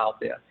consortiums that are out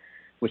there,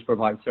 which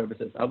provide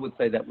services. I would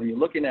say that when you're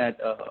looking at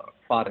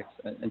products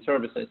and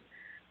services,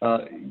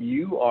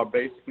 you are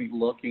basically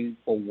looking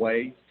for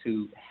ways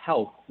to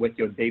help with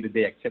your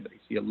day-to-day activities.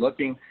 You're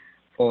looking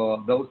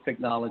for those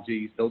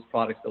technologies, those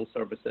products, those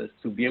services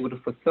to be able to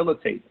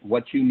facilitate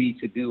what you need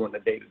to do on a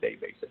day-to-day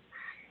basis.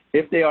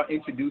 If they are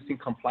introducing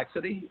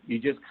complexity, you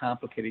just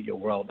complicated your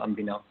world,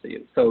 unbeknownst to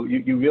you. So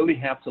you really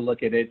have to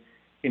look at it,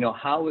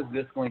 how is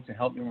this going to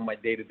help me with my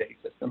day-to-day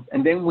systems?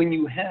 And then when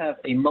you have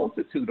a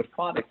multitude of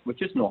products,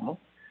 which is normal,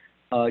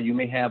 you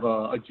may have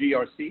a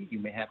GRC, you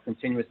may have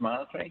continuous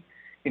monitoring.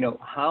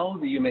 How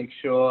do you make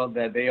sure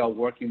that they are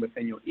working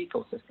within your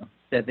ecosystem,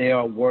 that they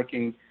are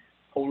working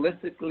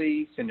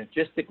holistically,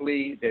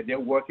 synergistically, that they're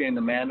working in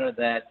a manner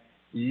that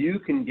you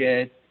can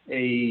get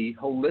a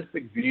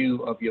holistic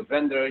view of your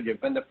vendor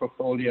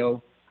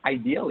portfolio,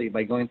 ideally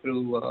by going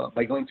to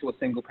a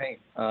single pane.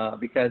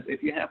 Because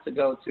if you have to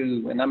go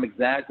to, and I'm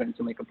exaggerating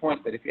to make a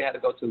point, but if you had to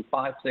go to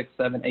 5, 6,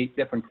 7, 8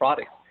 different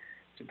products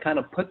to kind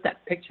of put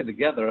that picture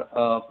together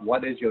of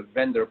what is your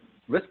vendor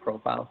risk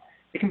profile,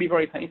 it can be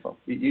very painful.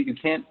 You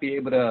can't be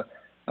able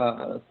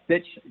to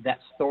stitch that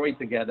story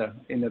together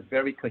in a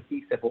very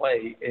cohesive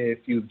way if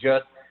you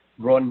just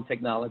brought in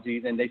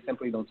technologies and they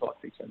simply don't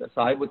talk to each other.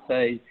 So I would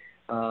say,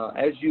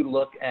 as you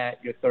look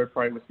at your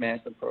third-party risk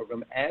management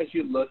program, as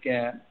you look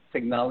at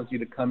technology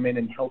to come in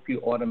and help you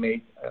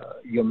automate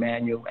your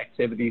manual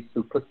activities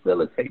to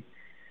facilitate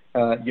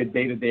your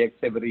day-to-day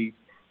activities,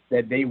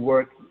 that they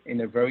work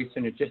in a very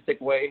synergistic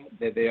way,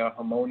 that they are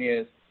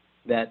harmonious,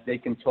 that they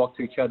can talk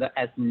to each other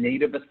as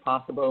native as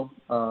possible.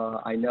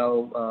 I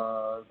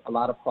know a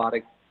lot of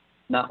products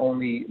not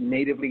only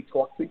natively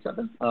talk to each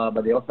other,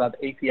 but they also have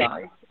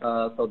APIs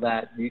so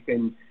that you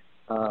can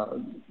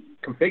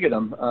configure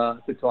them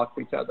to talk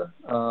to each other.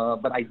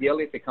 But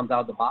ideally, if it comes out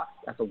of the box,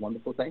 that's a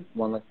wonderful thing,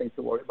 one less thing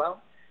to worry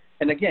about.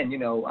 And again,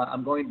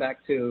 I'm going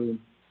back to,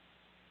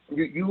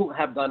 you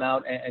have gone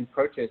out and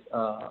purchased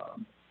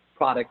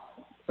products,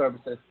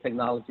 services,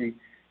 technology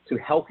to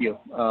help you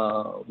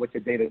with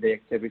your day-to-day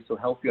activities, to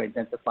help you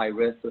identify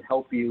risk, to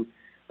help you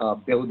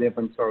build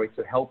inventory,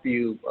 to help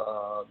you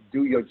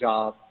do your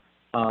job.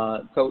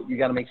 So you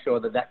got to make sure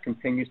that that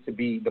continues to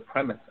be the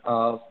premise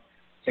of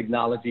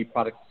technology,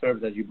 products,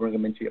 services as you bring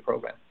them into your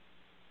program.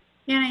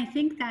 Yeah, and I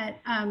think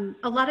that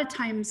a lot of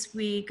times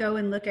we go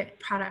and look at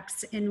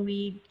products and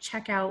we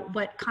check out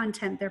what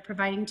content they're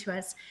providing to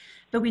us,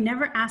 but we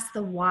never ask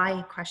the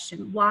why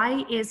question.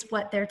 Why is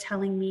what they're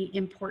telling me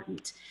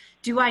important?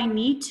 Do I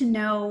need to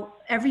know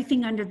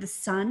everything under the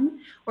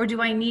sun, or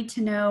do I need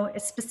to know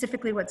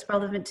specifically what's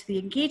relevant to the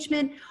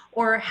engagement,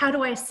 or how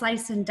do I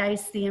slice and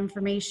dice the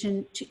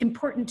information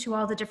important to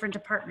all the different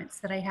departments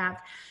that I have?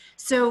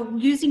 So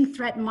using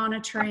threat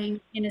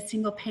monitoring in a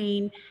single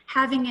pane,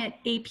 having it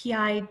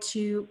API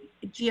to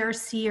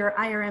GRC or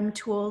IRM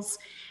tools,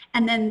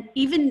 and then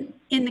even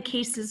in the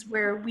cases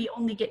where we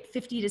only get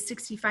 50 to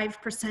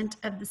 65%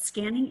 of the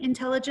scanning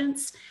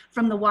intelligence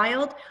from the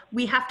wild,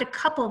 we have to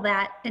couple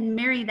that and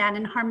marry that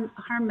and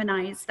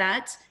harmonize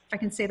that, if I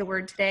can say the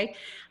word today,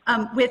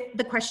 with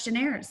the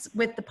questionnaires,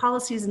 with the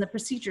policies and the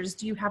procedures.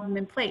 Do you have them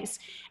in place?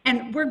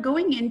 And we're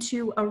going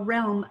into a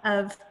realm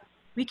of,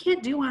 we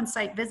can't do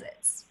on-site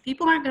visits.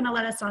 People aren't going to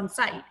let us on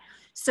site.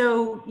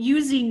 So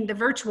using the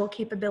virtual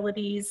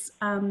capabilities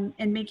and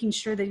making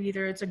sure that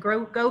either it's a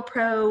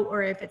GoPro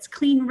or if it's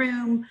clean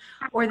room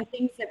or the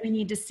things that we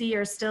need to see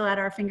are still at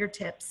our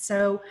fingertips.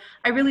 So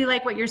I really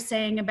like what you're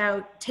saying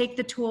about take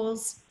the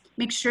tools,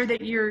 make sure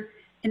that you're,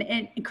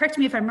 and correct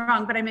me if I'm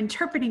wrong, but I'm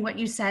interpreting what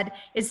you said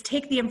is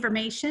take the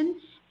information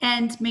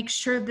and make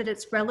sure that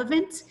it's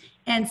relevant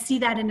and see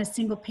that in a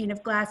single pane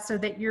of glass so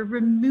that you're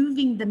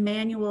removing the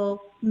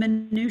manual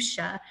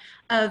minutia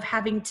of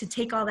having to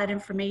take all that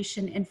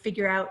information and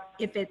figure out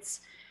if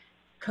it's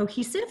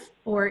cohesive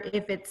or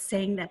if it's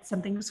saying that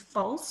something was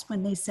false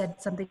when they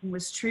said something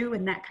was true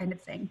and that kind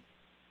of thing.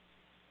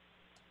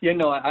 Yeah,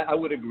 no, I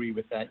would agree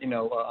with that. You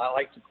know, I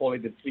like to call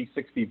it the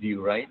 360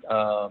 view, right?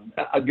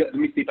 Let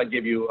me see if I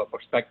give you a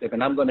perspective,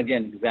 and I'm going to,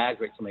 again,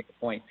 exaggerate to make a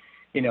point.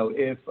 You know,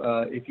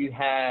 if you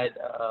had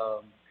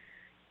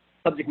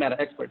subject matter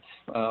experts,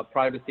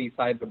 privacy,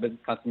 cyber,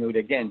 business continuity,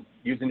 again,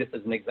 using this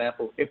as an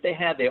example, if they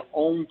had their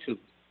own tools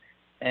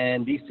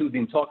and these tools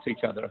didn't talk to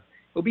each other, it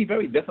would be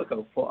very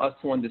difficult for us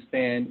to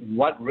understand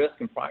what risk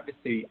and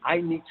privacy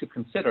I need to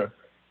consider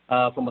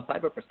from a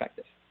cyber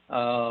perspective.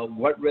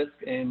 What risk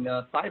in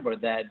cyber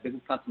that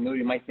business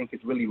continuity might think is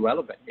really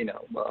relevant. You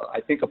know,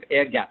 I think of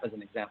air gap as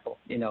an example.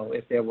 You know,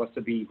 if there was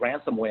to be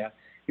ransomware,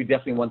 you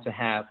definitely want to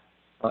have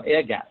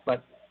air gap.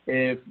 But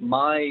if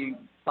my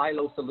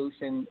silo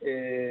solution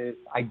is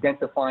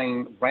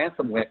identifying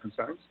ransomware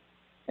concerns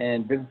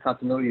and business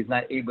continuity is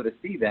not able to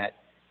see that,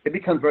 it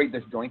becomes very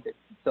disjointed.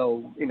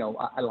 So, you know,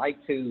 I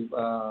like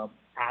to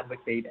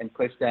advocate and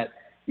push that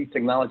these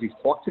technologies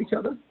talk to each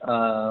other.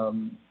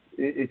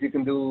 If you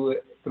can do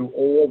it through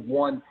all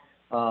one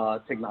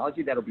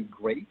technology, that'll be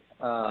great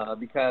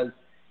because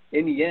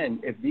in the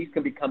end, if these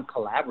can become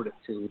collaborative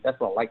tools, that's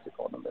what I like to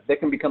call them. If they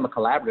can become a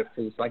collaborative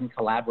tool so I can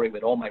collaborate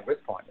with all my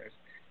risk partners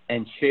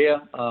and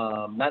share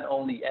not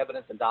only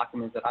evidence and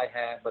documents that I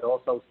have, but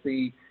also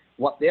see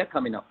what they're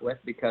coming up with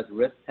because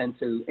risks tend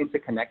to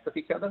interconnect with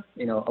each other.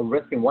 You know, a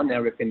risk in one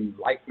area can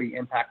likely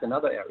impact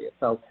another area.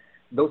 So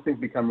those things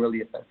become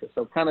really essential.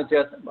 So kind of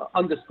just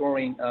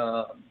underscoring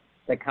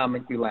that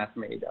comment you last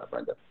made,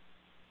 Brenda.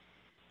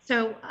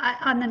 So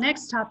on the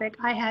next topic,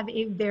 I have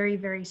a very,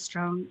 very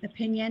strong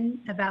opinion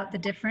about the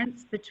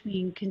difference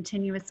between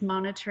continuous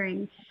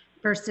monitoring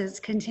versus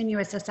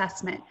continuous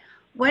assessment.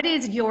 What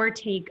is your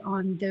take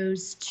on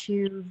those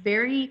two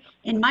very,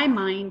 in my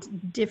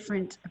mind,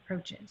 different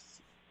approaches?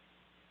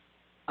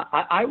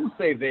 I would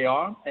say they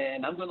are,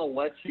 and I'm going to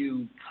let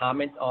you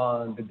comment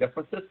on the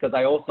differences because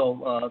I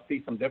also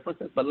see some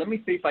differences, but let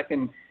me see if I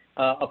can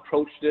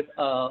approach this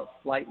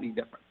slightly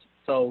different.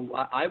 So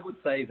I would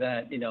say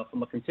that, you know,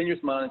 from a continuous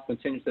monitoring,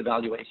 continuous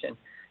evaluation,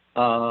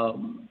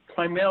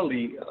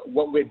 primarily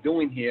what we're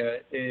doing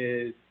here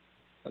is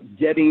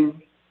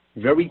getting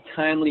very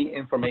timely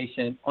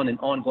information on an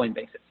ongoing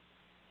basis.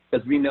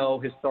 Because we know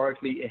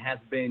historically it has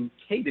been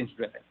cadence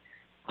driven.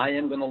 I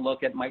am going to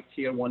look at my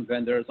tier 1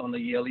 vendors on a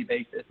yearly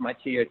basis, my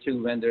tier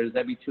 2 vendors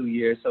every 2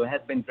 years. So it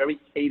has been very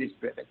cadence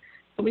driven.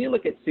 So when you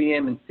look at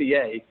CM and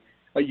CA,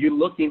 are you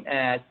looking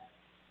at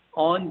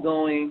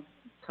ongoing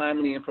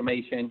timely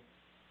information?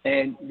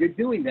 And you're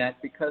doing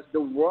that because the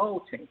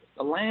world changes,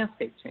 the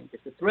landscape changes,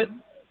 the threat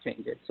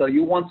changes. So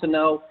you want to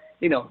know,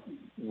 you know,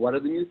 what are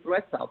the new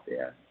threats out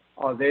there?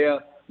 Are there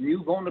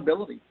new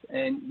vulnerabilities?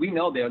 And we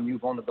know there are new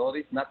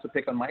vulnerabilities, not to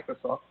pick on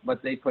Microsoft,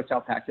 but they push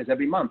out patches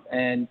every month.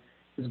 And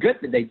it's good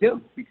that they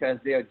do because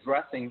they're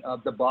addressing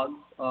the bugs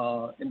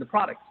in the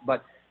products.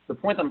 But the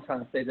point I'm trying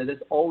to say is that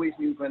there's always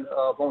new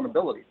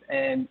vulnerabilities.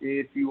 And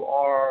if you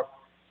are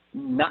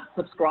not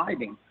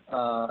subscribing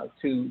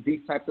to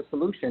these types of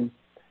solutions,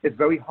 it's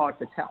very hard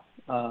to tell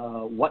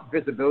what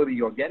visibility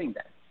you're getting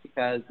there.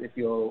 Because if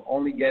you're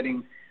only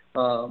getting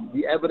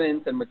the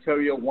evidence and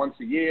material once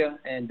a year,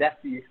 and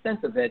that's the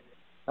extent of it,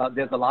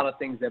 there's a lot of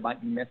things that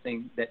might be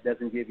missing that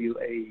doesn't give you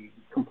a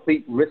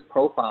complete risk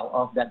profile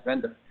of that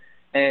vendor.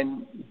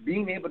 And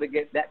being able to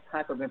get that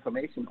type of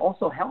information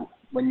also helps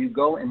when you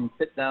go and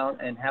sit down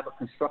and have a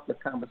constructive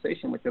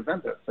conversation with your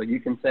vendor. So you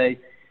can say,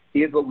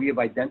 here's what we have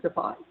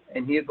identified,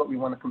 and here's what we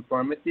want to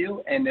confirm with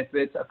you. And if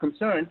it's a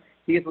concern,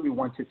 here's what we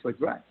want you to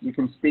address. You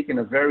can speak in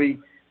a very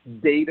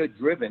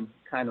data-driven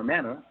kind of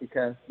manner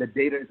because the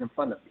data is in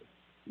front of you.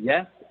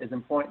 Yes, it's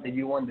important that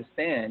you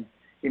understand,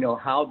 you know,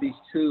 how these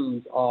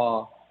tools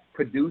are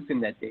producing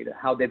that data,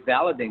 how they're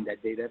validating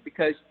that data,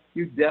 because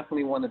you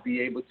definitely want to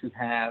be able to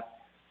have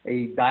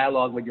a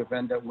dialogue with your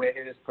vendor where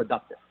it is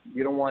productive.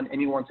 You don't want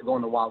anyone to go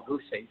on a wild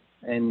goose chase,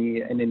 and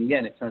in the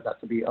end, it turns out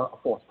to be a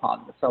false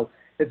positive. So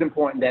it's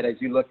important that as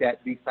you look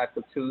at these types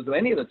of tools or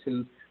any of the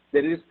tools,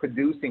 that it is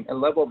producing a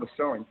level of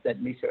assurance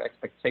that meets your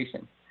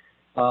expectations.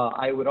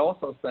 I would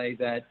also say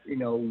that,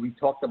 we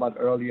talked about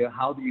earlier,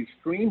 how do you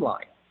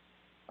streamline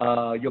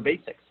your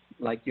basics,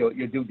 like your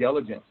due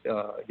diligence,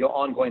 your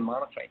ongoing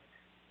monitoring.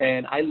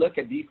 And I look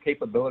at these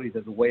capabilities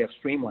as a way of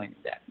streamlining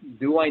that.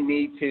 Do I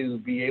need to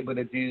be able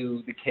to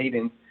do the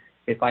cadence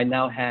if I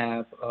now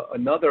have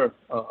another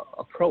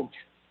approach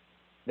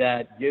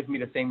that gives me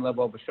the same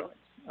level of assurance?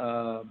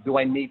 Do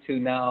I need to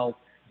now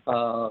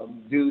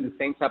do the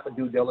same type of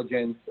due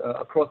diligence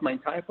across my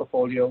entire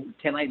portfolio?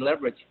 Can I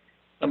leverage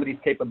some of these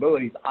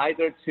capabilities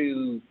either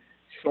to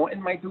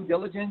shorten my due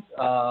diligence,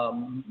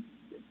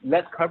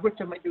 less coverage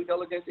of my due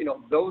diligence?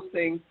 Those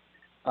things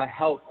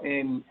help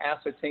in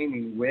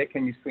ascertaining where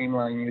can you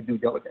streamline your due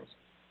diligence.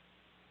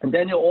 And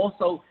then it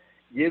also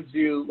gives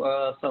you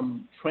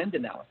some trend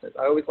analysis.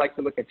 I always like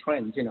to look at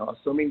trends,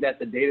 assuming that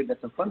the data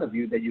that's in front of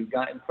you that you've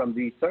gotten from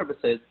these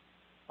services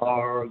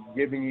are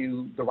giving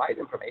you the right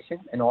information,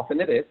 and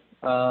often it is,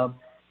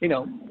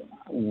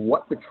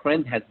 what the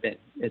trend has been.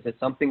 Is it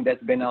something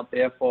that's been out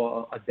there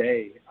for a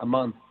day, a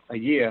month, a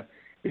year?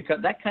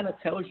 Because that kind of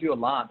tells you a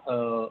lot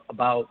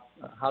about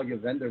how your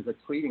vendors are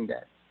treating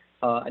that.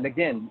 And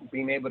again,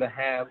 being able to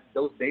have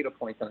those data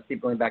points, and I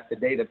keep going back to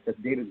data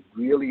because data is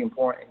really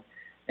important,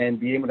 and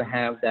be able to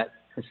have that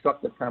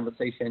constructive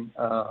conversation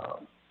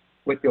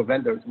with your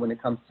vendors when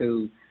it comes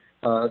to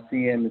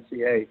CM and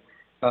CA.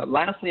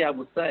 Lastly, I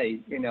would say,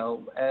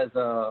 as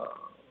a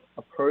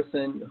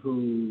person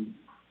who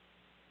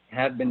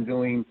have been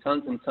doing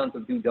tons and tons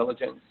of due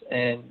diligence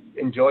and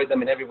enjoy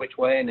them in every which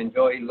way, and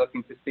enjoy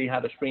looking to see how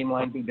to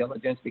streamline due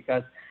diligence,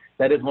 because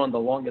that is one of the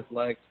longest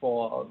legs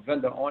for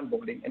vendor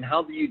onboarding. And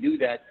how do you do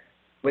that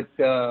with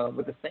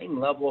the same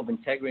level of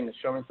integrity and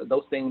assurance? That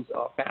those things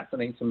are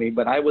fascinating to me.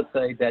 But I would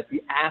say that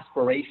the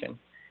aspiration,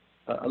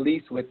 at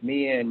least with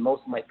me and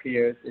most of my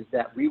peers, is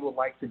that we would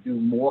like to do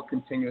more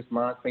continuous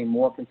monitoring,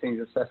 more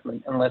continuous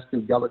assessment, and less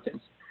due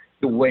diligence,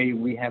 the way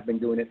we have been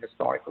doing it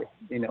historically,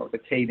 the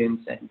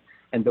cadence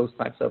and those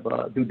types of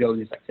due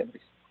diligence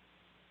activities.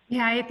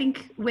 Yeah, I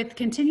think with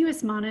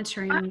continuous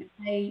monitoring,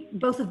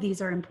 both of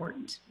these are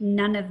important.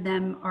 None of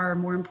them are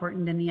more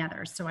important than the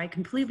other. So I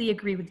completely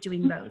agree with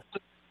doing both.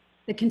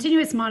 The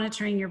continuous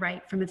monitoring, you're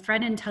right, from a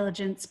threat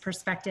intelligence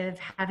perspective,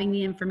 having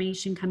the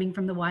information coming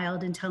from the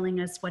wild and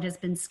telling us what has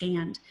been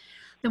scanned.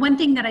 The one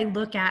thing that I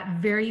look at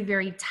very,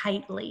 very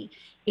tightly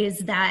is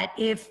that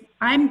if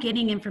I'm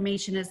getting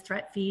information as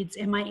threat feeds,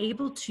 am I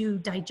able to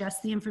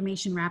digest the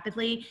information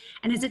rapidly?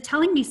 And is it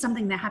telling me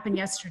something that happened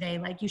yesterday,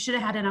 like you should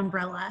have had an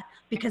umbrella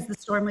because the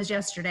storm was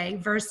yesterday,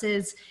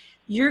 versus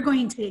you're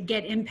going to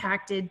get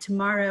impacted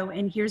tomorrow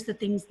and here's the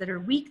things that are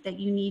weak that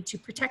you need to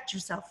protect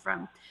yourself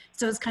from.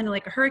 So it's kind of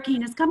like a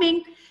hurricane is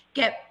coming,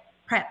 get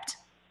prepped.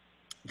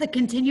 The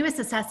continuous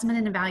assessment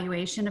and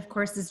evaluation, of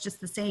course, is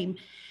just the same.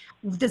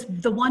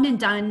 The one and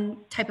done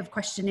type of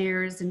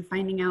questionnaires and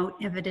finding out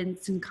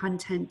evidence and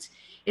content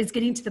is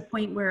getting to the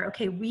point where,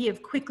 okay, we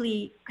have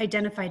quickly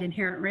identified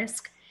inherent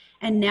risk,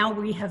 and now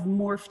we have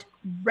morphed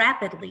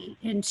rapidly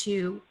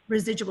into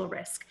residual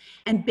risk.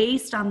 And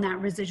based on that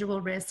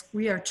residual risk,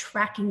 we are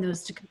tracking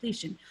those to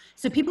completion.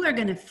 So people are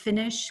going to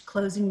finish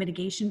closing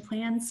mitigation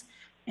plans,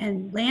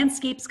 and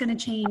landscape's going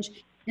to change.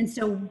 And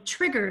so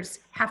triggers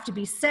have to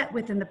be set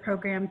within the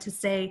program to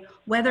say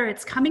whether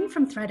it's coming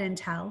from threat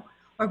intel,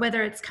 or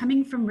whether it's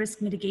coming from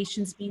risk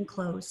mitigations being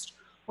closed,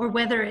 or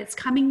whether it's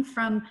coming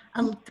from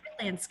a threat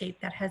landscape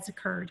that has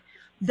occurred.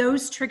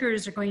 Those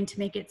triggers are going to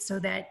make it so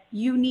that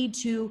you need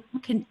to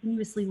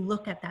continuously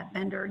look at that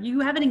vendor.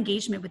 You have an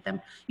engagement with them.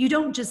 You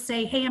don't just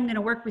say, hey, I'm going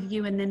to work with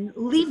you, and then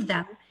leave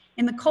them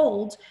in the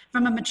cold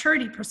from a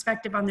maturity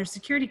perspective on their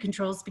security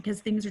controls,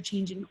 because things are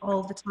changing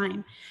all the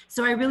time.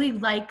 So I really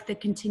like the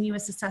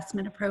continuous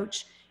assessment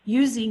approach,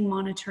 using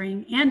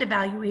monitoring and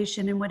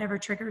evaluation and whatever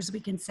triggers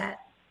we can set.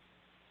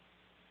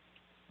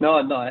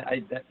 No,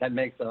 that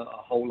makes a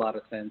whole lot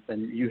of sense,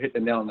 and you hit the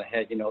nail on the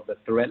head. The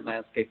threat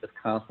landscape is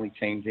constantly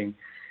changing.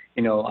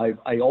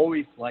 I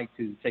always like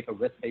to take a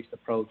risk-based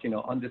approach.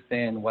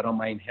 Understand what are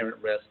my inherent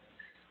risks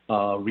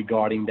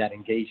regarding that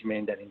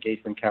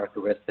engagement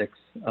characteristics.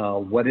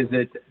 What is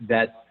it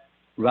that's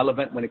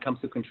relevant when it comes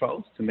to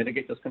controls, to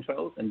mitigate those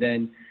controls, and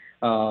then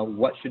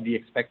what should the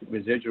expected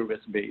residual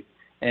risk be?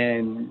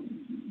 And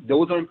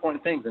those are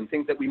important things, and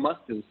things that we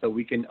must do so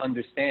we can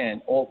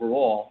understand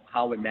overall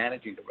how we're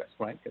managing the risk,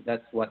 right? Because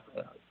that's what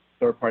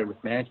third-party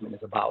risk management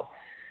is about.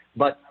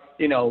 But,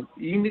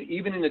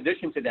 even in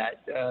addition to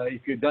that,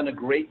 if you've done a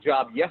great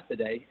job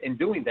yesterday in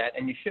doing that,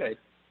 and you should,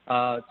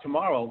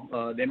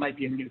 tomorrow there might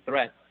be a new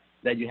threat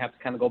that you have to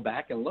kind of go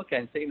back and look at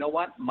and say, you know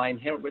what, my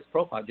inherent risk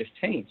profile just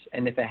changed.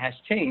 And if it has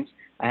changed,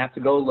 I have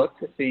to go look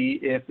to see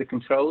if the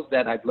controls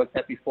that I've looked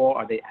at before,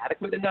 are they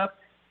adequate enough?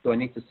 Do I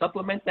need to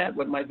supplement that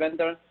with my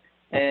vendor?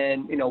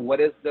 And what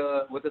does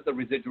the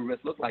residual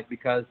risk look like?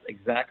 Because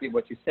exactly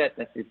what you said,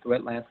 that the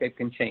threat landscape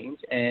can change,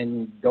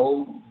 and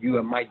though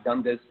you might have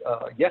done this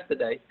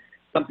yesterday,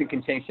 something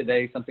can change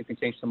today, something can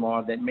change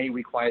tomorrow that may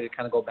require you to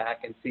kind of go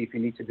back and see if you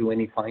need to do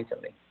any fine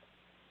tuning.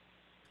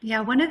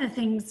 Yeah, one of the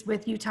things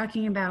with you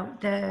talking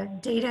about the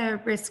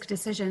data risk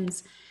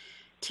decisions,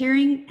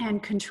 tiering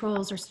and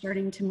controls are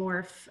starting to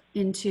morph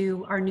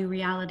into our new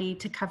reality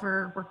to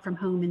cover work from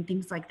home and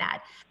things like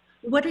that.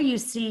 What are you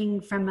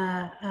seeing from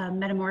a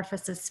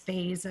metamorphosis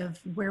phase of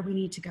where we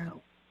need to go?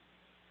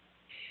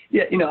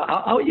 Yeah,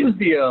 I'll use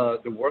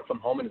the work from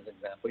home as an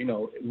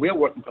example. We're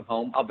working from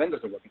home, our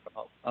vendors are working from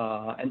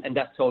home, and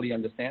that's totally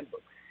understandable.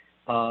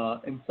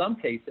 In some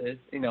cases,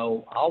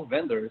 our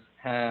vendors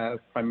have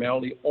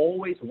primarily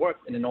always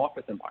worked in an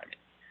office environment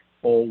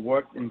or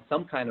worked in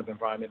some kind of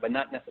environment, but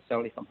not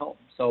necessarily from home.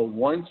 So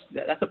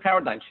that's a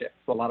paradigm shift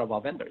for a lot of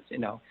our vendors,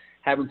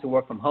 having to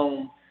work from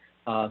home,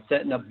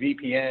 setting up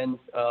VPNs,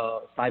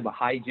 cyber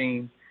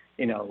hygiene,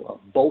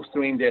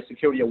 bolstering their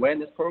security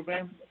awareness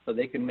program so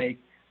they can make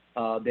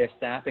their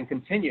staff and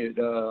continue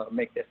to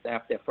make their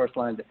staff their first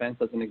line of defense,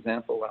 as an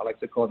example, I like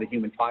to call the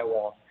human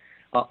firewall.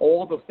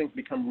 All those things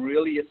become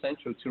really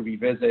essential to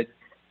revisit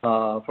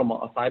from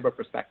a cyber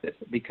perspective,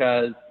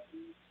 because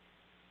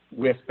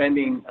we're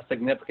spending a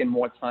significant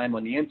more time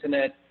on the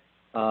internet.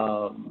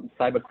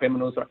 Cyber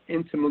criminals are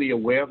intimately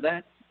aware of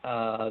that.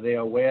 They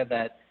are aware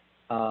that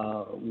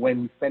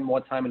when you spend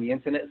more time on the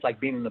internet, it's like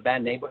being in a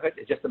bad neighborhood.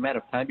 It's just a matter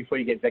of time before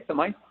you get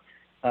victimized.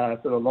 So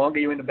the longer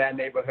you're in a bad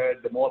neighborhood,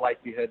 the more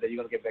likelihood that you're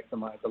going to get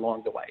victimized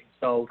along the way.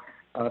 So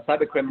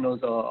cyber criminals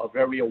are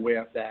very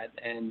aware of that,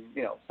 and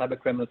cyber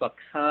criminals are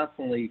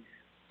constantly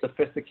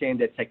sophisticating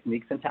their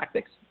techniques and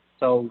tactics.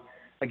 So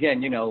again,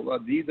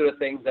 these are the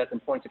things that's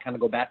important to kind of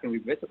go back and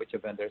revisit with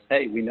your vendors.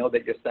 Hey, we know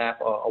that your staff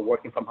are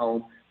working from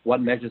home.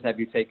 What measures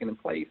have you taken in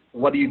place?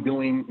 What are you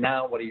doing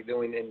now? What are you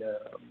doing in the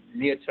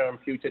near term,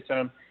 future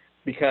term?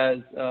 Because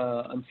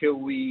until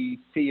we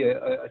see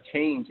a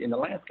change in the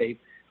landscape,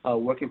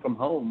 working from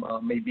home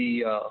may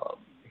be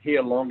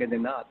here longer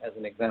than not, as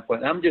an example.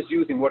 And I'm just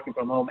using working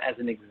from home as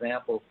an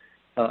example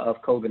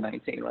of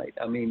COVID-19, right?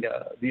 I mean,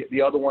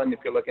 the other one, if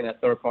you're looking at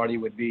third party,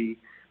 would be,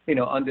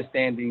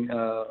 understanding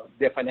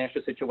their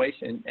financial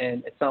situation.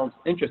 And it sounds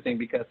interesting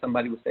because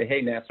somebody would say,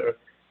 hey, Nasser,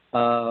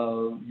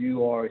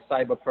 you are a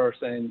cyber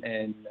person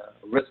and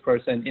risk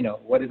person,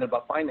 what is it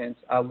about finance?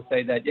 I would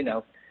say that,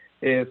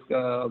 if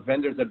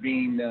vendors are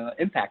being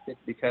impacted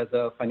because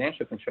of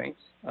financial constraints,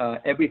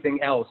 everything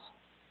else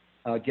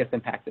gets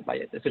impacted by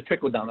it. It's a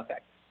trickle-down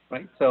effect,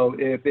 right? So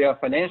if they are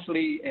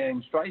financially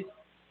in strife,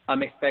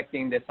 I'm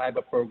expecting their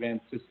cyber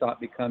program to start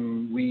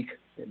becoming weak,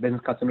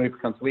 business continuity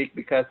becomes weak,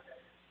 because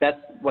that's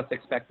what's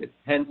expected.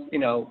 Hence,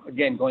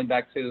 again, going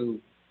back to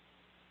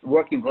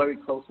working very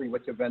closely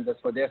with your vendors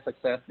for their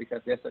success,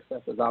 because their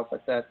success is our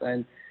success,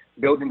 and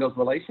building those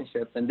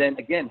relationships. And then,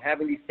 again,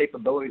 having these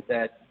capabilities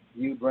that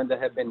you, Brenda,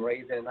 have been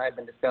raising and I've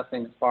been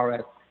discussing as far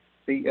as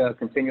the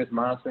continuous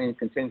monitoring and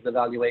continuous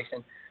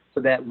evaluation,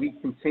 so that we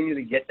continue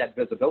to get that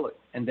visibility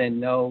and then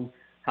know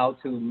how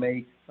to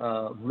make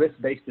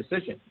risk-based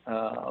decisions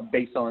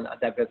based on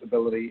that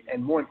visibility,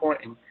 and more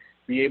important,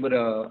 be able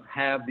to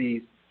have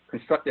these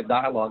constructive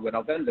dialogue with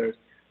our vendors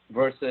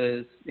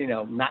versus,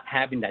 not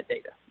having that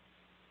data.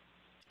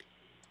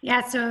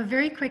 Yeah, so a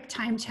very quick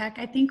time check.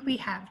 I think we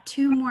have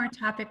 2 more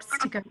topics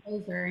to go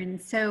over. And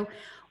so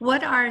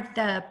what are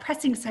the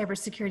pressing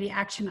cybersecurity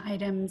action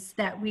items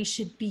that we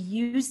should be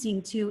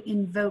using to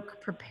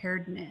invoke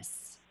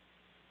preparedness?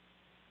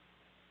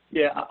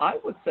 Yeah, I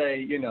would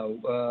say,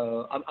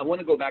 I want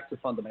to go back to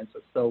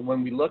fundamentals. So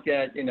when we look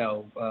at,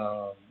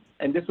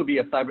 and this will be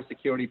a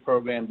cybersecurity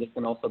program, this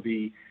can also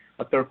be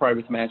a third-party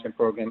risk management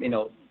program.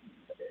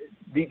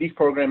 These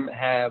programs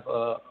have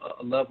a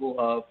level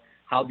of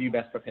how do you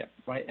best prepare,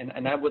 right?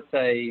 And I would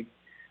say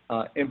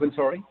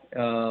inventory,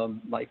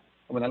 like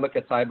when I look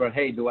at cyber,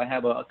 hey, do I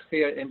have a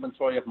clear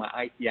inventory of my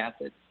IT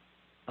assets?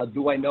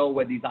 Do I know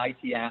where these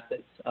IT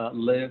assets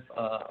live?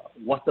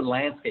 What's the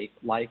landscape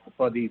like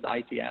for these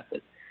IT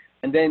assets?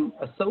 And then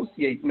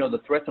associate,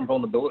 the threats and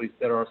vulnerabilities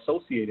that are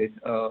associated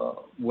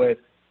with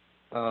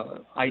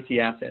IT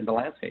asset in the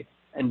landscape.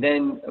 And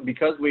then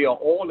because we are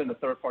all in the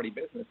third-party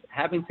business,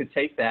 having to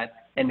take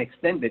that and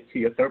extend it to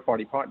your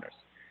third-party partners.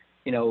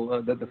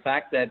 The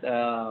fact that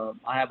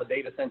I have a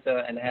data center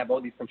and I have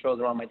all these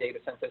controls around my data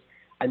centers,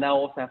 I now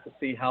also have to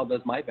see how does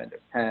my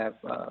vendors have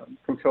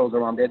controls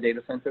around their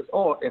data centers,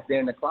 or if they're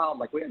in the cloud,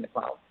 like we're in the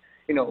cloud,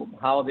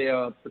 how they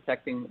are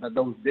protecting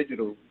those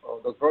digital or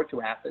those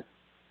virtual assets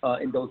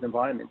in those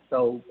environments.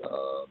 So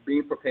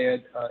being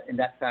prepared in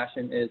that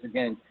fashion is,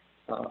 again,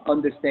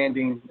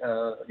 understanding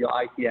your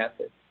IT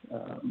assets,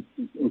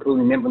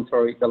 including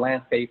inventory, the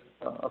landscape,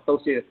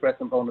 associated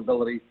threats and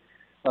vulnerabilities.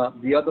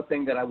 The other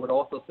thing that I would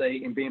also say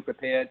in being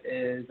prepared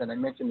is, and I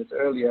mentioned this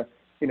earlier,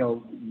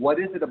 what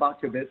is it about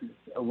your business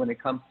when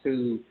it comes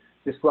to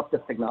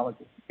disruptive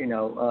technology,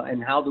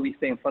 and how do we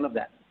stay in front of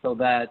that so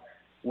that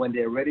when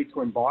they're ready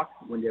to embark,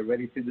 when they're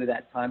ready to do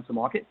that time to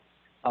market,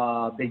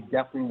 they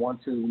definitely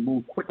want to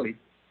move quickly,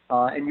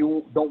 and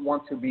you don't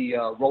want to be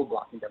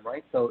roadblocking them,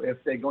 right? So if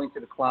they're going to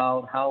the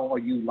cloud, how are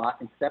you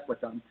locked in step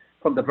with them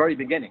from the very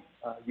beginning?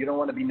 You don't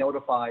want to be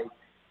notified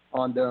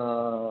on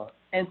the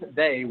nth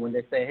day when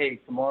they say, hey,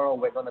 tomorrow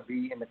we're going to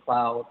be in the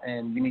cloud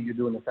and we need you to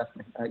do an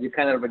assessment. You're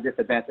kind of at a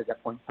disadvantage at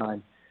that point in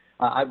time.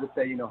 I would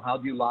say, how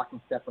do you lock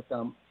and step with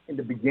them in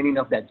the beginning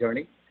of that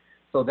journey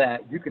so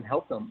that you can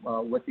help them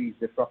with these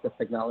disruptive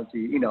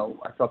technology.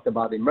 I talked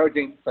about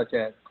emerging, such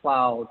as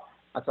cloud.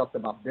 I talked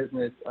about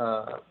business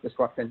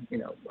disruption.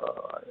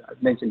 I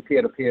mentioned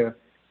peer-to-peer,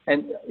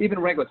 and even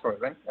regulatory,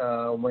 right?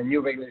 When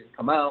new regulations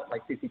come out,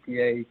 like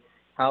CCPA,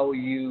 how are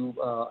you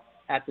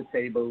at the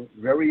table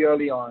very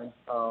early on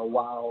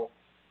while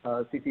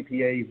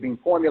CCPA is being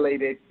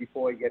formulated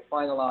before it gets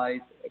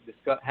finalized,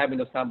 having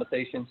those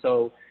conversations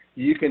so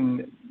you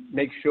can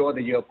make sure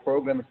that your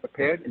program is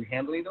prepared in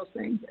handling those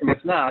things. And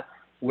if not,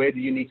 where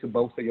do you need to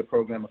bolster your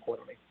program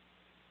accordingly?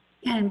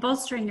 And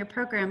bolstering your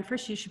program,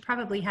 first you should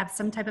probably have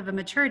some type of a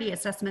maturity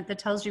assessment that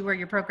tells you where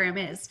your program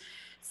is.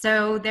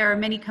 So there are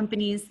many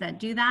companies that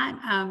do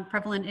that.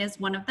 Prevalent is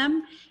one of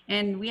them.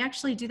 And we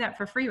actually do that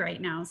for free right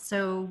now.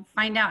 So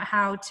find out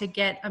how to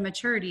get a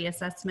maturity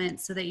assessment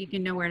so that you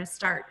can know where to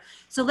start.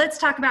 So let's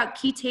talk about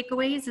key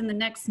takeaways in the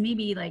next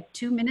maybe like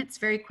 2 minutes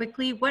very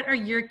quickly. What are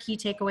your key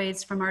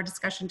takeaways from our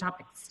discussion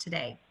topics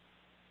today?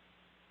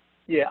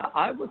 Yeah,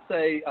 I would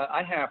say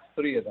I have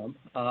 3 of them.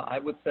 I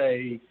would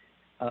say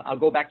I'll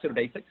go back to the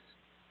basics,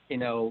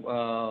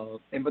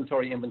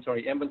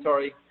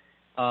 inventory.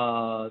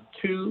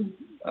 2,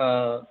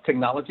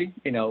 technology,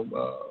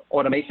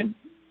 automation.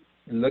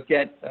 Look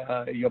at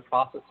your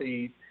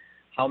processes,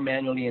 how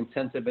manually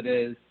intensive it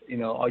is.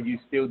 Are you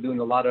still doing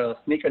a lot of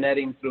sneaker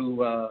netting through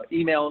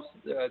emails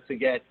to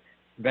get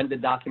vendor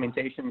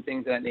documentation and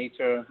things of that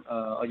nature?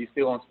 Are you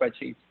still on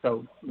spreadsheets?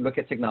 So look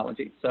at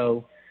technology.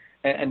 So,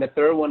 and the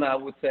 3rd one I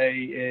would say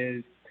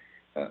is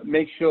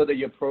make sure that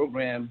your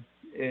program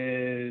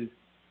is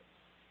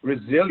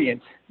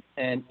resilient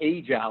and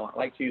agile. I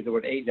like to use the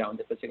word agile in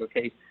this particular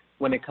case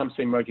when it comes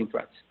to emerging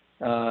threats.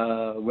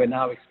 We're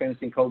now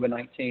experiencing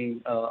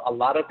COVID-19. A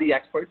lot of the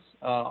experts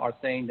are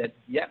saying that,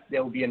 yep,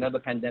 there will be another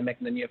pandemic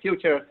in the near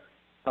future.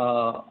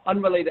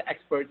 Unrelated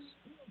experts,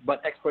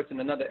 but experts in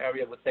another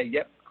area would say,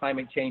 yep,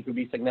 climate change will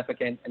be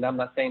significant. And I'm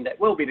not saying that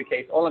will be the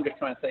case. All I'm just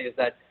trying to say is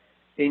that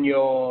in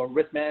your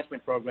risk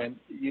management program,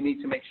 you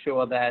need to make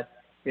sure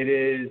that it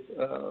is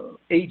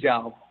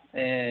agile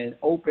and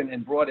open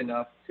and broad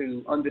enough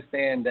to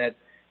understand that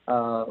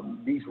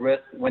these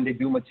risks, when they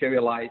do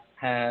materialize,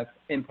 have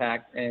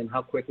impact, and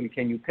how quickly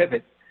can you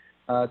pivot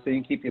so you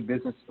can keep your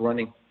business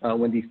running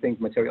when these things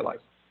materialize.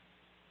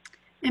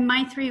 And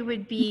my 3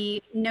 would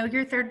be know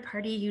your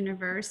third-party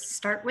universe.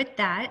 Start with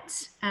that.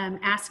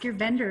 Ask your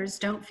vendors.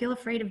 Don't feel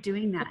afraid of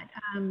doing that.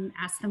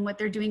 Ask them what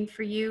they're doing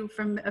for you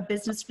from a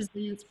business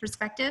resilience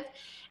perspective,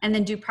 and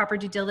then do proper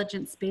due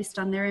diligence based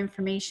on their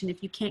information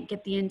if you can't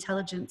get the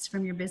intelligence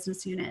from your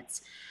business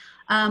units.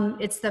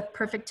 It's the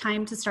perfect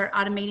time to start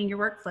automating your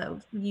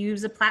workflow.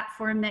 Use a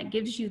platform that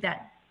gives you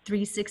that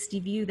 360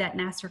 view that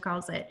Nasser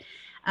calls it.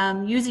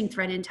 Using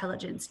threat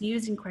intelligence,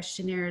 using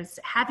questionnaires,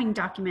 having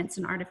documents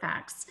and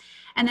artifacts.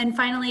 And then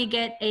finally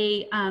get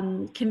a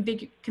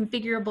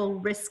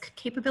configurable risk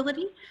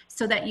capability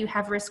so that you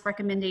have risk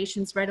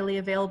recommendations readily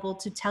available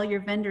to tell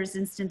your vendors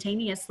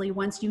instantaneously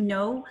once you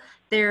know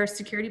their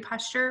security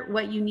posture,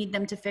 what you need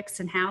them to fix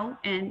and how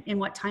and in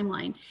what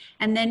timeline.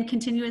 And then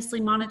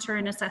continuously monitor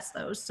and assess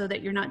those so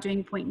that you're not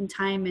doing point in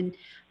time and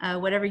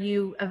whatever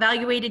you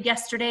evaluated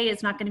yesterday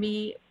is not going to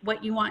be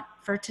what you want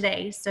for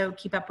today. So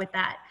keep up with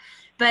that.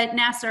 But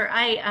Nasser,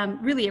 I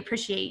really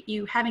appreciate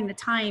you having the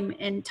time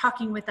and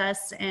talking with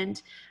us,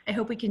 and I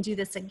hope we can do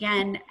this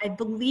again. I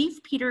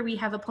believe, Peter, we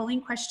have a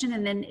polling question,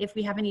 and then if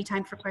we have any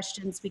time for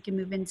questions, we can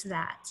move into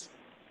that.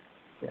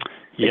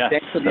 Yeah.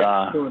 Thanks for the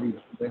opportunity.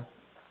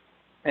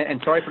 And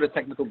sorry for the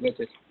technical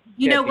glitches.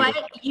 You know what?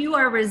 You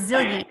are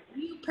resilient.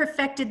 You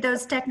perfected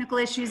those technical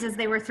issues as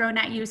they were thrown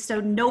at you,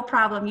 so no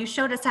problem. You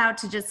showed us how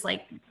to just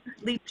like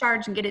lead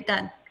charge and get it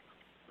done.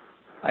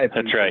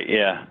 That's right,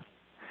 yeah.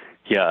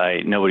 Yeah,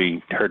 nobody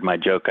heard my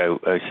joke.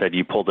 I said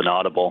you pulled an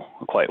audible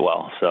quite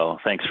well, so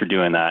thanks for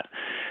doing that.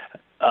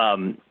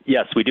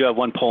 Yes, we do have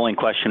one polling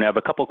question. I have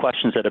a couple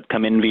questions that have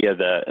come in via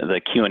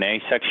the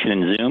Q&A section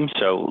in Zoom,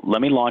 so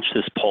let me launch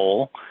this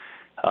poll.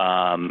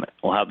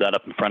 We'll have that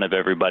up in front of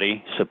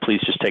everybody, so please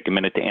just take a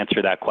minute to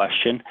answer that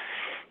question,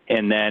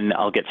 and then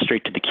I'll get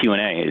straight to the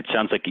Q&A. It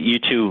sounds like you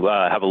two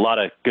have a lot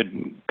of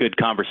good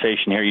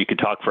conversation here. You could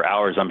talk for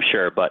hours, I'm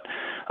sure, but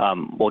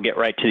we'll get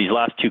right to these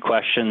last 2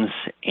 questions,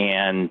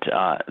 and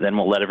then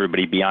we'll let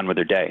everybody be on with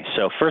their day.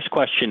 So first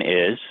question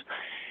is,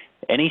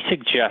 any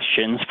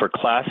suggestions for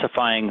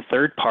classifying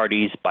third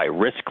parties by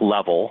risk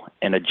level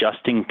and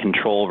adjusting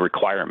control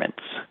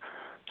requirements?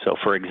 So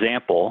for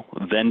example,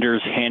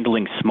 vendors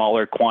handling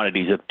smaller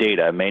quantities of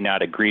data may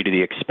not agree to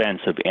the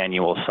expense of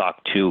annual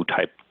SOC 2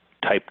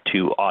 Type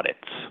 2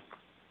 audits.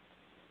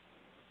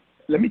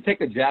 Let me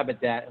take a jab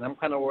at that, and I'm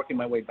kind of working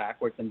my way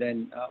backwards, and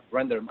then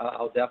Brenda,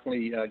 I'll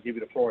definitely give you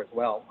the floor as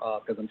well,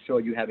 because I'm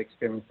sure you have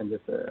experience in this.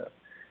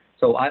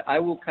 So I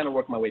will kind of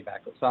work my way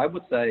backwards. So I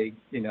would say,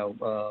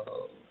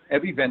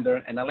 every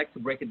vendor, and I like to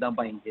break it down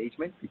by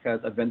engagement, because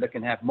a vendor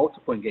can have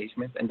multiple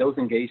engagements, and those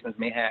engagements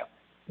may have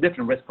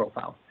different risk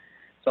profiles.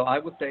 So I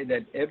would say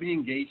that every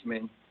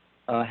engagement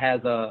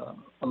has a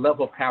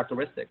level of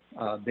characteristics.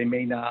 They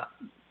may not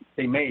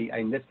they may,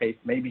 in this case,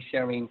 may be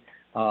sharing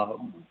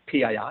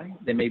PII.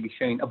 They may be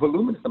sharing a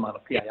voluminous amount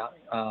of PII.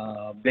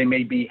 They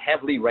may be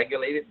heavily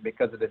regulated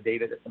because of the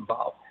data that's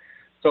involved.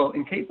 So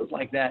in cases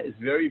like that, it's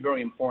very,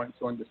 very important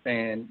to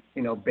understand,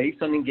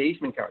 based on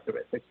engagement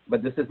characteristics,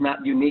 but this is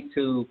not unique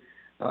to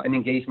an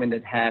engagement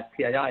that has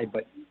PII,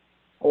 but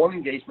all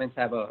engagements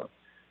have a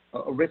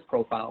risk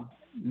profile,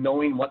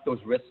 knowing what those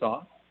risks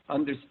are,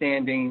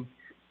 understanding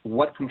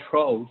what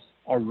controls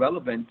are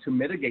relevant to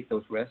mitigate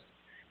those risks,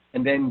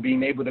 and then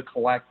being able to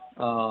collect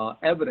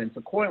evidence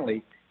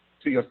accordingly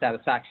to your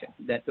satisfaction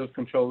that those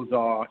controls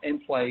are in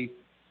place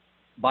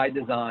by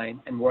design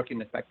and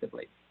working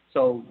effectively.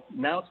 So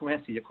now to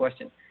answer your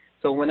question.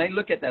 So when I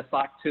look at that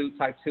SOC 2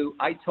 Type 2,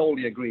 I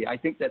totally agree. I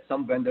think that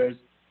some vendors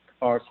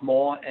are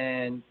small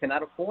and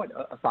cannot afford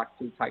a SOC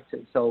 2 Type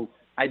 2. So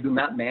I do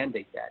not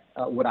mandate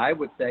that. What I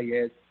would say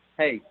is,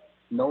 hey,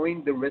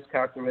 knowing the risk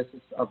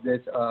characteristics of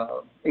this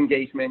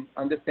engagement,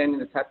 understanding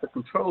the types of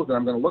controls that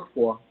I'm going to look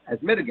for as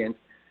mitigants,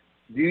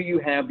 do you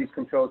have these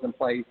controls in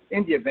place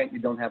in the event you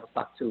don't have a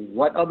SOC 2?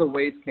 What other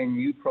ways can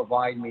you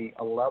provide me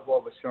a level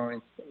of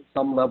assurance,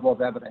 some level of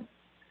evidence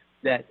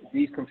that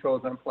these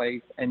controls are in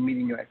place and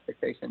meeting your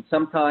expectations?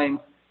 Sometimes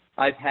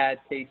I've had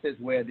cases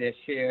where they're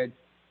shared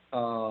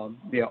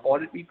their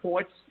audit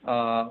reports,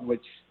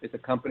 which is a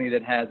company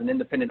that has an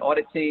independent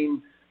audit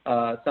team.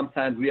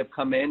 Sometimes we have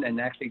come in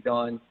and actually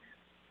done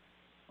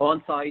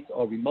on-site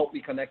or remotely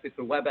connected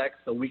through WebEx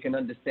so we can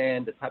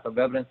understand the type of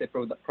evidence they're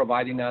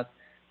providing us.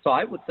 So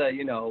I would say,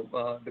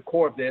 the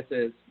core of this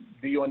is,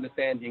 do you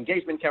understand the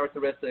engagement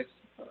characteristics,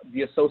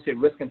 the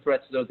associated risk and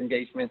threats to those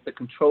engagements, the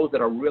controls that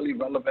are really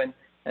relevant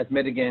as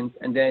mitigants,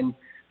 and then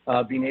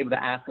being able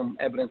to ask them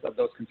evidence of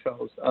those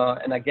controls.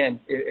 And again,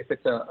 if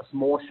it's a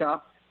small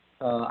shop,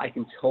 I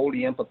can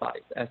totally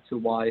empathize as to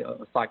why a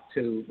SOC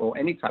 2 or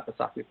any type of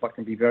SOC report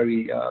can be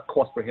very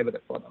cost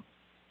prohibitive for them.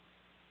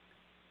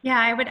 Yeah,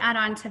 I would add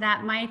on to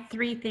that. My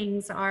 3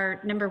 things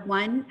are, number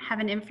 1, have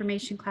an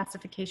information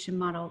classification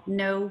model.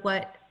 Know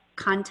what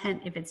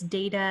content, if it's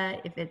data,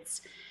 if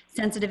it's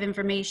sensitive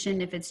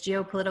information, if it's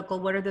geopolitical,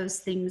 what are those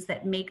things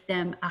that make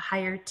them a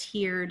higher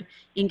tiered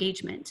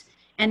engagement?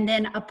 And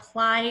then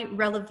apply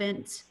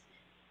relevant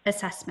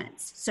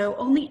assessments. So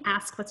only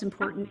ask what's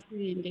important to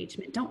the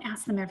engagement. Don't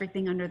ask them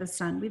everything under the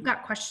sun. We've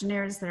got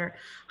questionnaires that are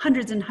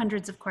hundreds and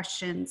hundreds of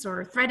questions,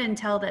 or threat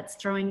intel that's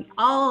throwing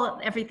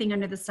everything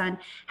under the sun.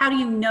 How do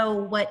you know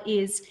what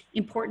is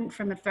important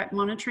from a threat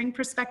monitoring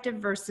perspective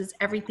versus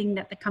everything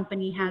that the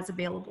company has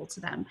available to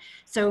them?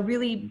 So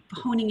really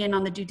honing in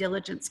on the due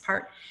diligence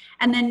part.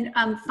 And then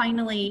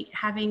finally,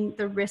 having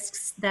the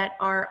risks that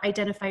are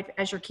identified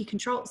as your key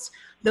controls.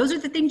 Those are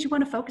the things you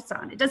want to focus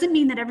on. It doesn't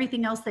mean that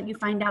everything else that you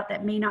find out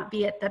that may not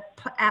be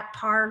at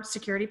par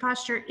security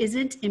posture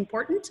isn't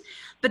important,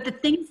 but the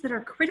things that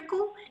are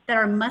critical, that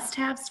are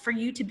must-haves for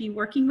you to be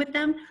working with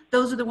them,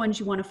 those are the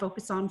ones you want to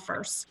focus on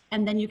first,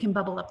 and then you can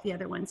bubble up the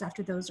other ones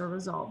after those are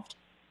resolved.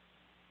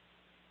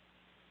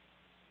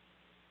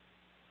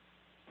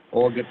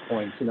 All good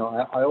points.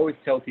 I always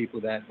tell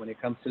people that when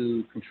it comes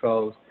to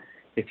controls,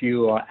 if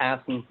you are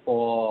asking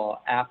for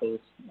apples,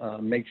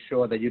 make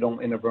sure that you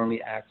don't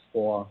inadvertently ask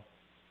for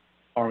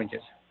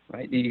oranges,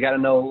 right? You got to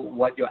know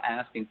what you're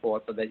asking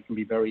for so that you can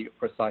be very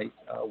precise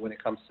when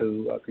it comes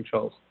to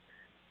controls.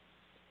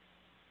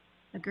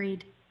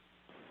 Agreed.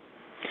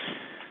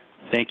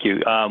 Thank you.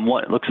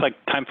 Looks like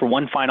time for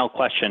one final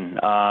question.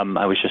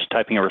 I was just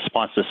typing a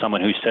response to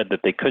someone who said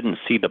that they couldn't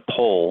see the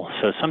poll.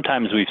 So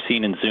sometimes we've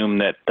seen in Zoom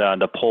that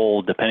the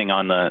poll, depending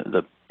on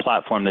the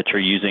platform that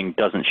you're using,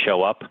 doesn't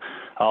show up.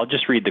 I'll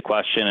just read the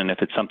question, and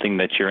if it's something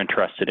that you're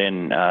interested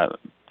in,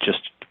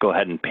 just go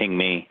ahead and ping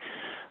me.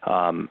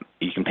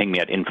 You can ping me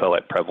at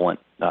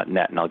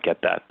info@prevalent.net and I'll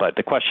get that. But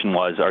the question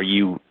was, are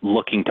you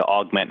looking to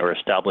augment or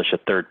establish a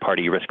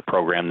third-party risk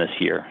program this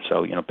year?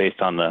 So,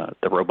 based on the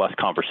robust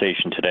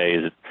conversation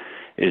today,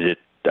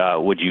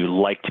 would you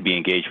like to be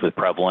engaged with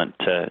Prevalent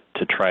to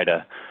try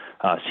to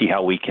see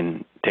how we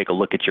can take a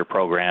look at your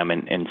program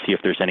and see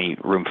if there's any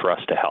room for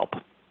us to help?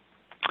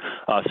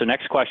 So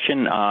next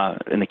question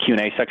in the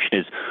Q&A section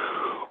is,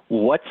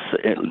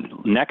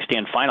 next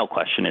and final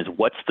question is,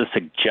 what's the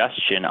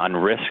suggestion on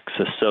risks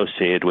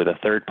associated with a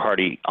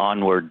third-party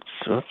onwards?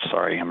 Oops,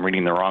 sorry, I'm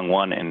reading the wrong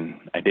one, and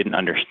I didn't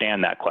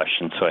understand that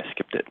question, so I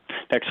skipped it.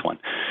 Next one.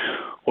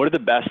 What are the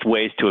best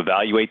ways to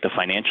evaluate the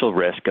financial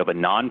risk of a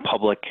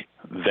non-public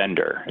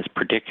vendor,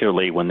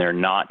 particularly when they're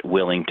not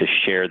willing to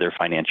share their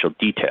financial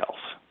details?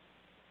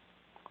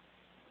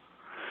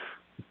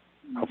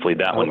 Hopefully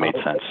that one made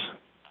sense.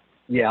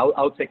 Yeah,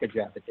 I'll take a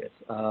jab at this.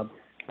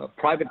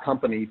 Private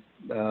companies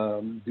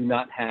do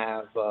not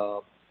have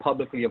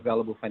publicly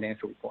available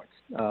financial reports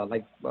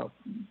like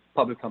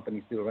public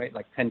companies do, right?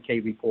 Like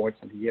 10K reports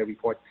and the year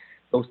reports.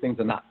 Those things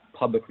are not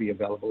publicly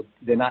available.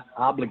 They're not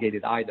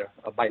obligated either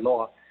by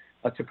law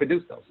to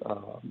produce those.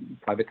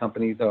 Private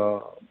companies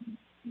don't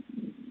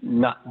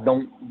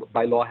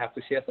by law have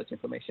to share such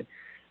information.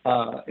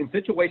 In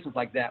situations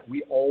like that,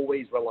 we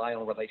always rely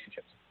on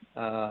relationships.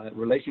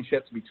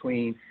 Relationships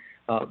between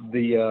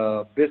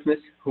the business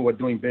who are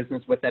doing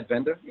business with that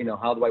vendor.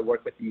 How do I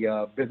work with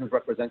the business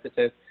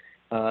representative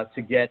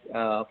to get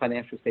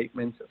financial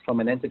statements from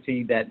an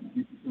entity that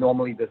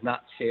normally does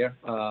not share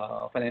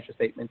financial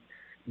statements,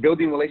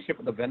 building relationship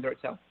with the vendor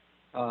itself.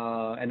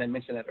 And I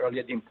mentioned that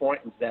earlier, the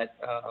importance that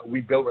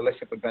we build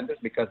relationship with vendors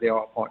because they are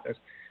our partners.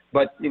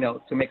 But,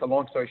 to make a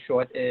long story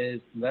short,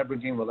 is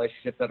leveraging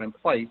relationships that are in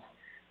place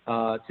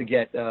to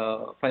get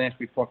financial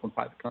report from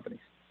private companies.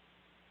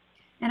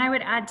 And I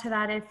would add to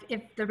that,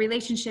 if the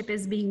relationship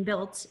is being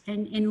built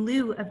and in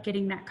lieu of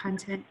getting that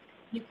content,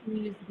 you can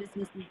use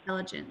business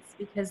intelligence,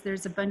 because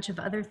there's a bunch of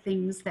other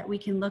things that we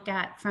can look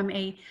at from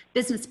a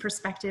business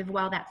perspective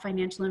while that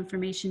financial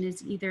information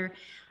is either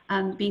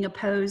being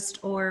opposed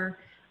or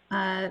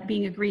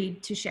being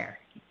agreed to share.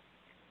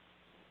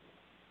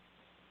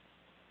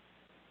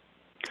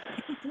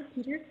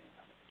 Peter?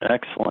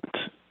 Excellent.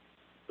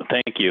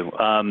 Thank you.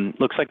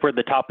 Looks like we're at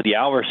the top of the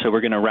hour, so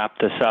we're going to wrap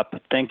this up.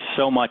 Thanks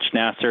so much,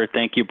 Nasser.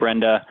 Thank you,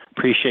 Brenda.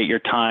 Appreciate your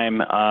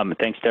time.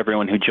 Thanks to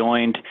everyone who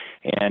joined,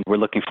 and we're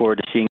looking forward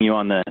to seeing you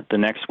on the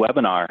next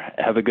webinar.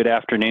 Have a good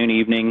afternoon,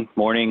 evening,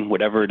 morning,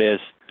 whatever it is.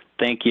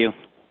 Thank you.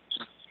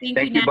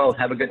 Thank you both.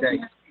 Have a good day.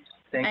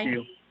 Thank Bye.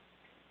 you.